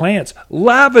drought-hardy plants.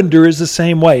 Lavender is the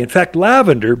same way. In fact,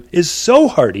 lavender is so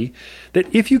hardy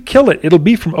that if you kill it, it'll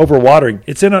be from overwatering.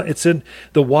 It's in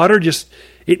the water.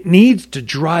 It needs to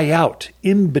dry out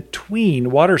in between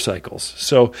water cycles.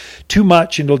 So too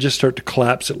much, and it'll just start to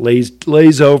collapse. It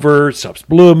lays over, stops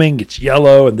blooming, gets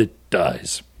yellow, and it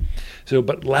dies. So,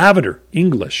 but lavender,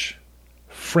 English,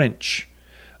 French,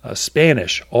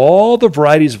 Spanish, all the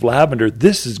varieties of lavender.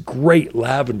 This is great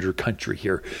lavender country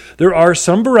here. There are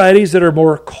some varieties that are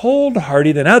more cold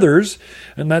hardy than others,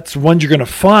 and that's ones you're going to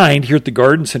find here at the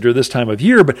garden center this time of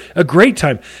year, but a great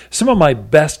time. Some of my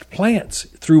best plants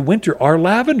through winter are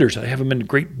lavenders. I have them in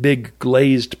great big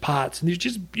glazed pots, and these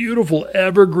just beautiful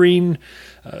evergreen,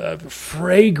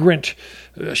 fragrant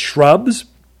shrubs.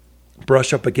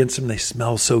 Brush up against them. They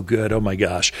smell so good. Oh my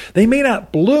gosh. They may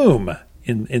not bloom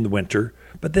in the winter,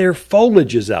 but their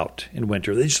foliage is out in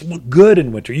winter. They just look good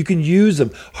in winter. You can use them,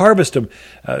 harvest them,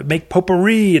 make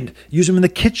potpourri, and use them in the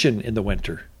kitchen in the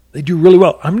winter. They do really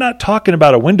well. I'm not talking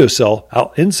about a windowsill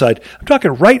out inside. I'm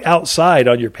talking right outside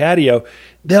on your patio.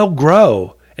 They'll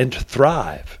grow and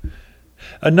thrive.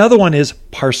 Another one is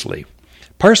parsley.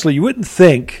 Parsley, you wouldn't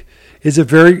think, it's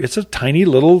a tiny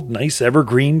little nice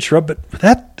evergreen shrub, but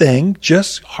that thing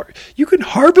you can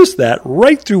harvest that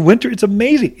right through winter. It's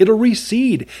amazing. It'll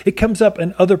reseed. It comes up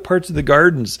in other parts of the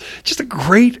gardens. Just a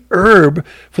great herb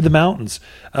for the mountains.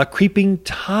 Creeping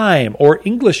thyme or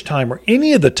English thyme or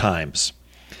any of the thymes.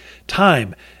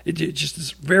 Thyme, it just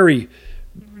is very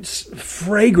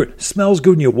fragrant. It smells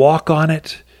good when you walk on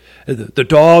it. The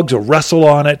dogs will wrestle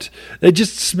on it. It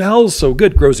just smells so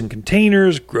good. Grows in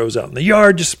containers, grows out in the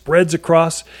yard, just spreads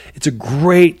across. It's a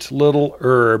great little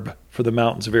herb for the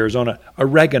mountains of Arizona.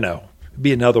 Oregano would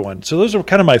be another one. So those are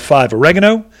kind of my 5.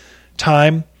 Oregano,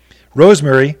 thyme,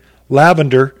 rosemary,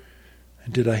 lavender.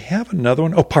 And did I have another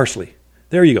one? Oh, parsley.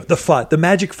 There you go. The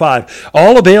magic 5.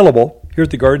 All available here at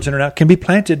the Garden Center now. Can be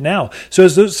planted now. So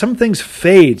as some things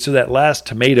fade, so that last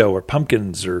tomato or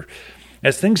pumpkins or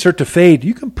as things start to fade,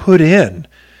 you can put in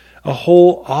a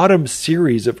whole autumn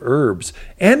series of herbs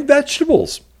and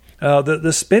vegetables.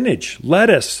 The spinach,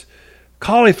 lettuce,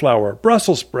 cauliflower,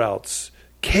 Brussels sprouts,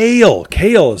 kale.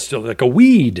 Kale is still like a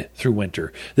weed through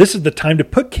winter. This is the time to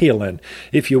put kale in.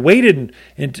 If you waited,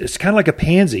 and it's kind of like a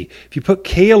pansy. If you put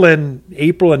kale in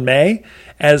April and May,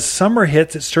 as summer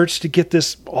hits, it starts to get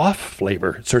this off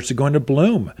flavor. It starts to go into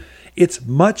bloom. It's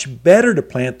much better to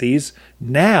plant these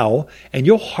now, and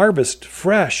you'll harvest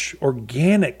fresh,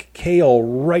 organic kale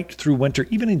right through winter,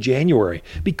 even in January.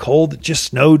 It'd be cold. It just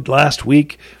snowed last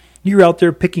week. You're out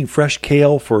there picking fresh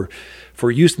kale for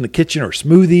use in the kitchen or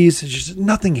smoothies. It's just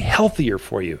nothing healthier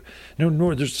for you.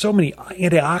 No, there's so many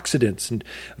antioxidants and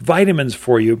vitamins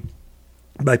for you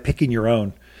by picking your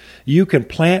own. You can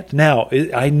plant now.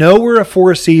 I know we're a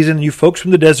forest season. You folks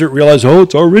from the desert realize,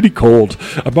 it's already cold.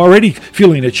 I'm already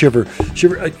feeling a shiver.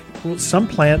 Well, some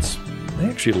plants, they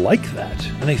actually like that,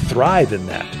 and they thrive in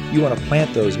that. You want to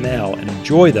plant those now and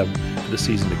enjoy them for the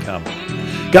season to come.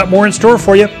 Got more in store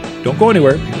for you. Don't go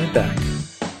anywhere. Be right back.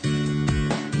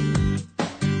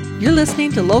 You're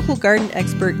listening to local garden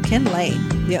expert Ken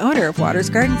Lane, the owner of Waters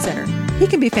Garden Center. He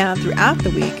can be found throughout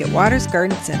the week at Waters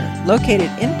Garden Center,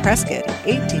 located in Prescott at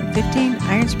 1815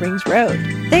 Iron Springs Road.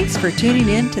 Thanks for tuning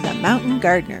in to The Mountain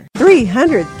Gardener.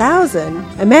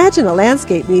 300,000? Imagine a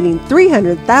landscape needing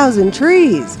 300,000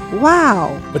 trees.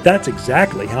 Wow. But that's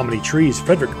exactly how many trees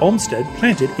Frederick Olmsted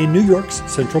planted in New York's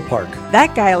Central Park.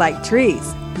 That guy liked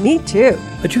trees. Me too.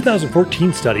 A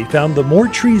 2014 study found the more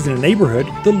trees in a neighborhood,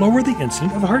 the lower the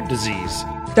incidence of heart disease.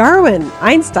 Darwin,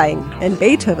 Einstein, and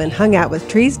Beethoven hung out with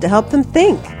trees to help them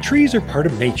think. Trees are part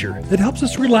of nature that helps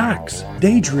us relax,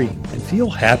 daydream, and feel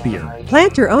happier.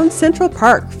 Plant your own Central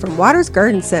Park from Waters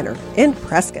Garden Center in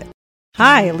Prescott.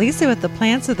 Hi, Lisa with the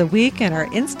plants of the week and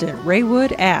our instant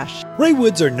Raywood ash.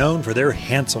 Raywoods are known for their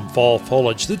handsome fall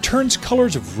foliage that turns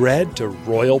colors of red to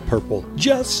royal purple.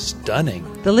 Just stunning.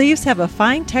 The leaves have a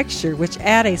fine texture which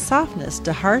add a softness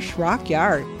to harsh rock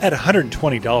yard. At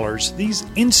 $120, these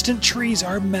instant trees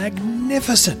are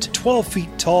magnificent. 12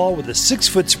 feet tall with a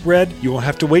 6-foot spread. You won't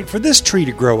have to wait for this tree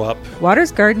to grow up.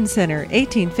 Waters Garden Center,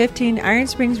 1815 Iron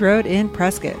Springs Road in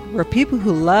Prescott, where people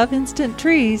who love instant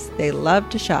trees, they love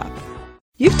to shop.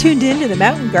 You've tuned in to The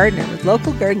Mountain Gardener with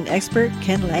local garden expert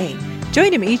Ken Lane.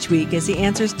 Join him each week as he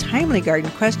answers timely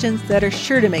garden questions that are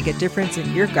sure to make a difference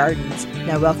in your gardens.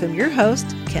 Now welcome your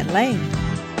host, Ken Lane.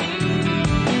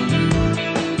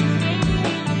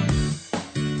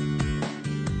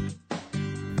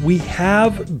 We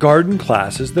have garden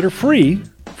classes that are free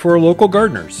for local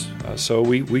gardeners. So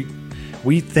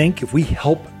we think if we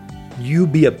help you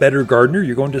be a better gardener,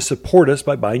 you're going to support us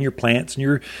by buying your plants and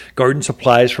your garden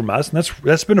supplies from us. And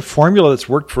that's been a formula that's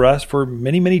worked for us for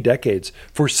many, many decades,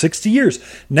 for 60 years.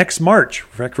 Next March, in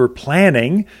fact, we're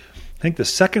planning, I think the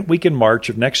second week in March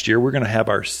of next year, we're going to have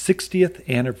our 60th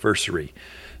anniversary.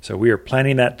 So we are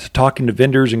planning that, talking to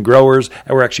vendors and growers.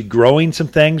 And we're actually growing some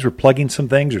things. We're plugging some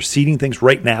things or seeding things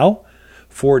right now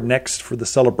for the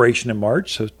celebration in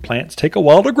March. So plants take a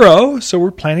while to grow, so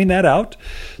we're planning that out.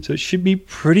 So it should be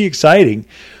pretty exciting.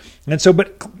 And so,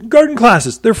 but garden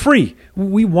classes, they're free.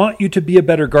 We want you to be a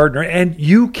better gardener, and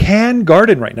you can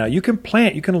garden right now. You can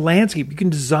plant, you can landscape, you can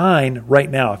design right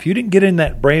now. If you didn't get in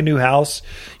that brand new house,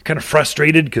 you're kind of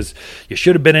frustrated because you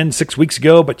should have been in 6 weeks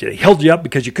ago, but they held you up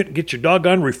because you couldn't get your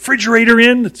doggone refrigerator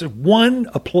in. It's one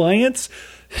appliance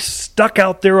stuck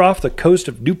out there off the coast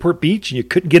of Newport Beach and you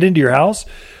couldn't get into your house.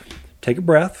 Take a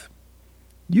breath.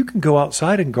 You can go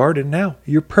outside and garden now.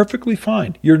 You're perfectly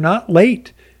fine. You're not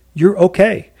late. You're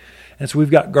okay. And so we've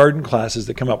got garden classes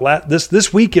that come up.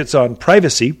 This week it's on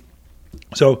privacy.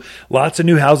 So lots of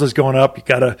new houses going up. You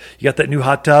got that new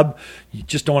hot tub. You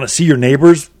just don't want to see your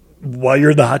neighbors while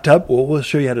you're in the hot tub. Well, we'll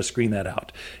show you how to screen that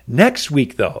out. Next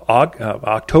week, though,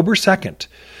 October 2nd,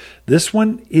 This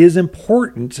one is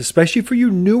important, especially for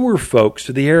you newer folks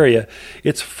to the area.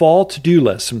 It's fall to-do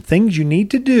list, some things you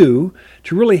need to do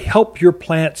to really help your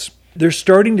plants. They're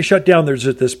starting to shut down. There's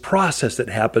this process that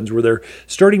happens where they're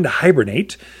starting to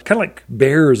hibernate, kind of like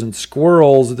bears and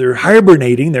squirrels. They're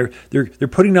hibernating. They're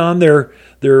putting on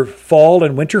their fall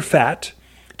and winter fat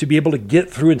to be able to get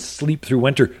through and sleep through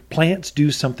winter. Plants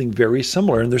do something very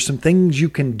similar, and there's some things you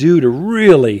can do to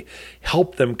really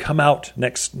help them come out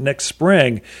next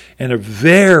spring in a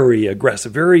very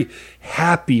aggressive, very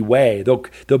happy way.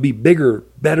 They'll be bigger,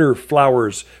 better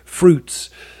flowers, fruits.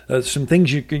 Some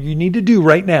things you need to do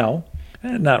right now,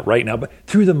 not right now, but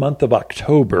through the month of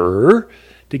October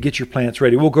to get your plants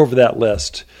ready. We'll go over that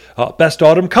list. Best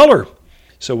autumn color.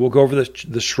 So we'll go over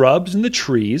the shrubs and the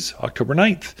trees, October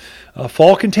 9th.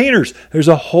 Fall containers. There's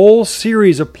a whole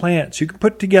series of plants. You can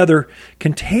put together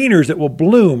containers that will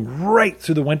bloom right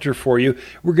through the winter for you.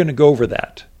 We're going to go over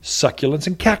that. Succulents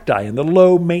and cacti in the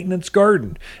low maintenance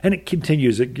garden. And it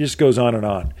continues. It just goes on and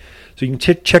on. So you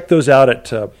can check those out at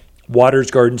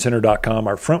watersgardencenter.com,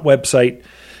 our front website.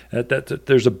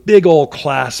 There's a big old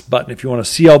class button if you want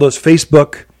to see all those.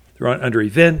 Facebook, they're under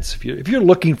events. If you're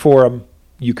looking for them,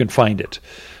 you can find it.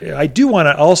 I do want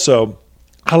to also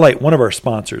highlight one of our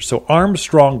sponsors. So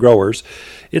Armstrong Growers,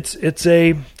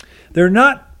 they're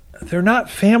not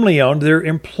family owned, they're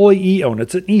employee owned.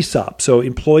 It's an ESOP, so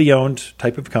employee owned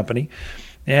type of company.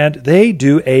 And they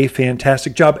do a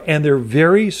fantastic job, and they're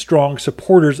very strong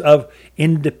supporters of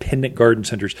independent garden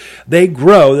centers. They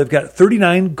grow. They've got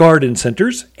 39 garden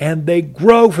centers, and they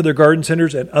grow for their garden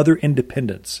centers and other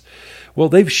independents. Well,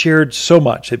 they've shared so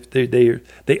much. They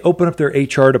open up their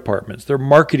HR departments, their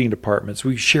marketing departments.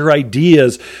 We share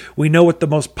ideas. We know what the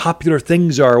most popular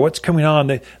things are, what's coming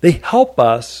on. They help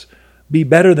us be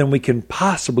better than we can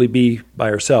possibly be by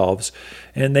ourselves.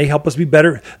 And they help us be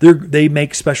better. They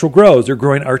make special grows. They're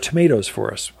growing our tomatoes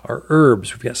for us, our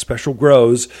herbs. We've got special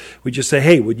grows. We just say,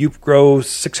 hey, would you grow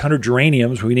 600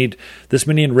 geraniums? We need this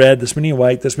many in red, this many in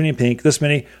white, this many in pink, this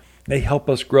many. They help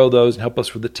us grow those and help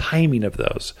us with the timing of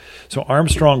those. So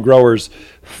Armstrong Growers,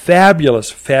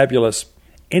 fabulous, fabulous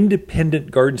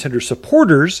independent garden center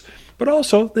supporters, but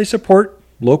also they support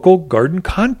local garden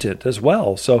content as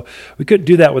well. So we couldn't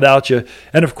do that without you.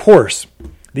 And of course,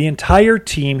 the entire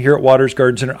team here at Waters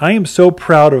Garden Center, I am so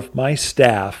proud of my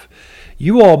staff.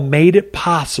 You all made it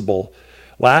possible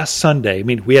last Sunday. I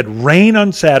mean, we had rain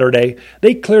on Saturday.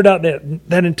 They cleared out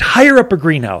that entire upper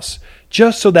greenhouse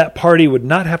just so that party would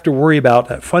not have to worry about,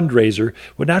 that fundraiser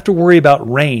would not have to worry about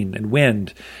rain and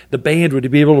wind. The band would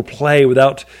be able to play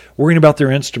without worrying about their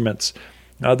instruments.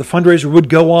 The fundraiser would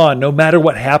go on no matter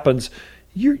what happens.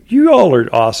 You all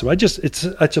are awesome. It's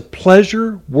a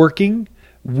pleasure working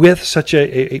with such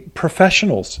a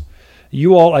professionals.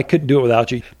 You all, I couldn't do it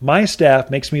without you. My staff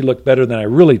makes me look better than I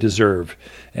really deserve.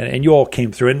 And you all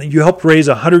came through. And you helped raise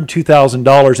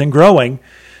 $102,000 and growing.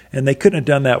 And they couldn't have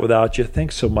done that without you.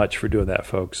 Thanks so much for doing that,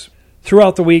 folks.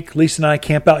 Throughout the week, Lisa and I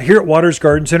camp out here at Waters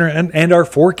Garden Center and our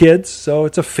 4 kids. So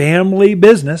it's a family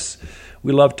business.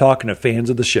 We love talking to fans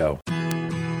of the show.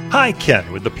 Hi,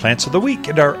 Ken, with the plants of the week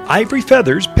and our Ivory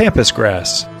Feathers pampas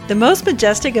grass. The most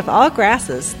majestic of all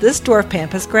grasses, this dwarf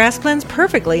pampas grass blends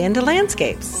perfectly into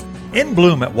landscapes. In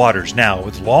bloom at Waters now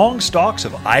with long stalks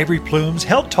of ivory plumes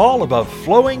held tall above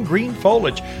flowing green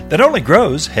foliage that only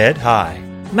grows head high.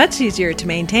 Much easier to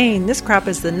maintain, this crop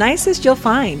is the nicest you'll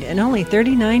find and only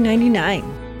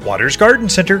 $39.99. Waters Garden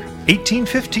Center,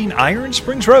 1815 Iron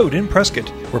Springs Road in Prescott,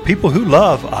 where people who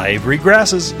love ivory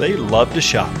grasses, they love to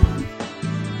shop.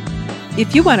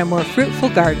 If you want a more fruitful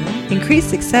garden, increased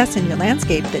success in your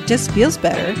landscape that just feels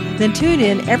better, then tune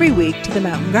in every week to The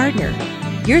Mountain Gardener.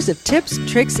 Years of tips,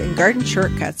 tricks, and garden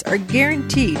shortcuts are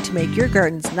guaranteed to make your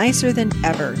gardens nicer than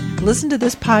ever. Listen to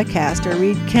this podcast or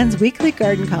read Ken's weekly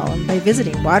garden column by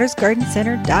visiting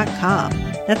watersgardencenter.com.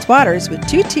 That's Waters with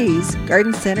 2 T's,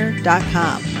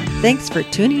 gardencenter.com. Thanks for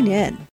tuning in.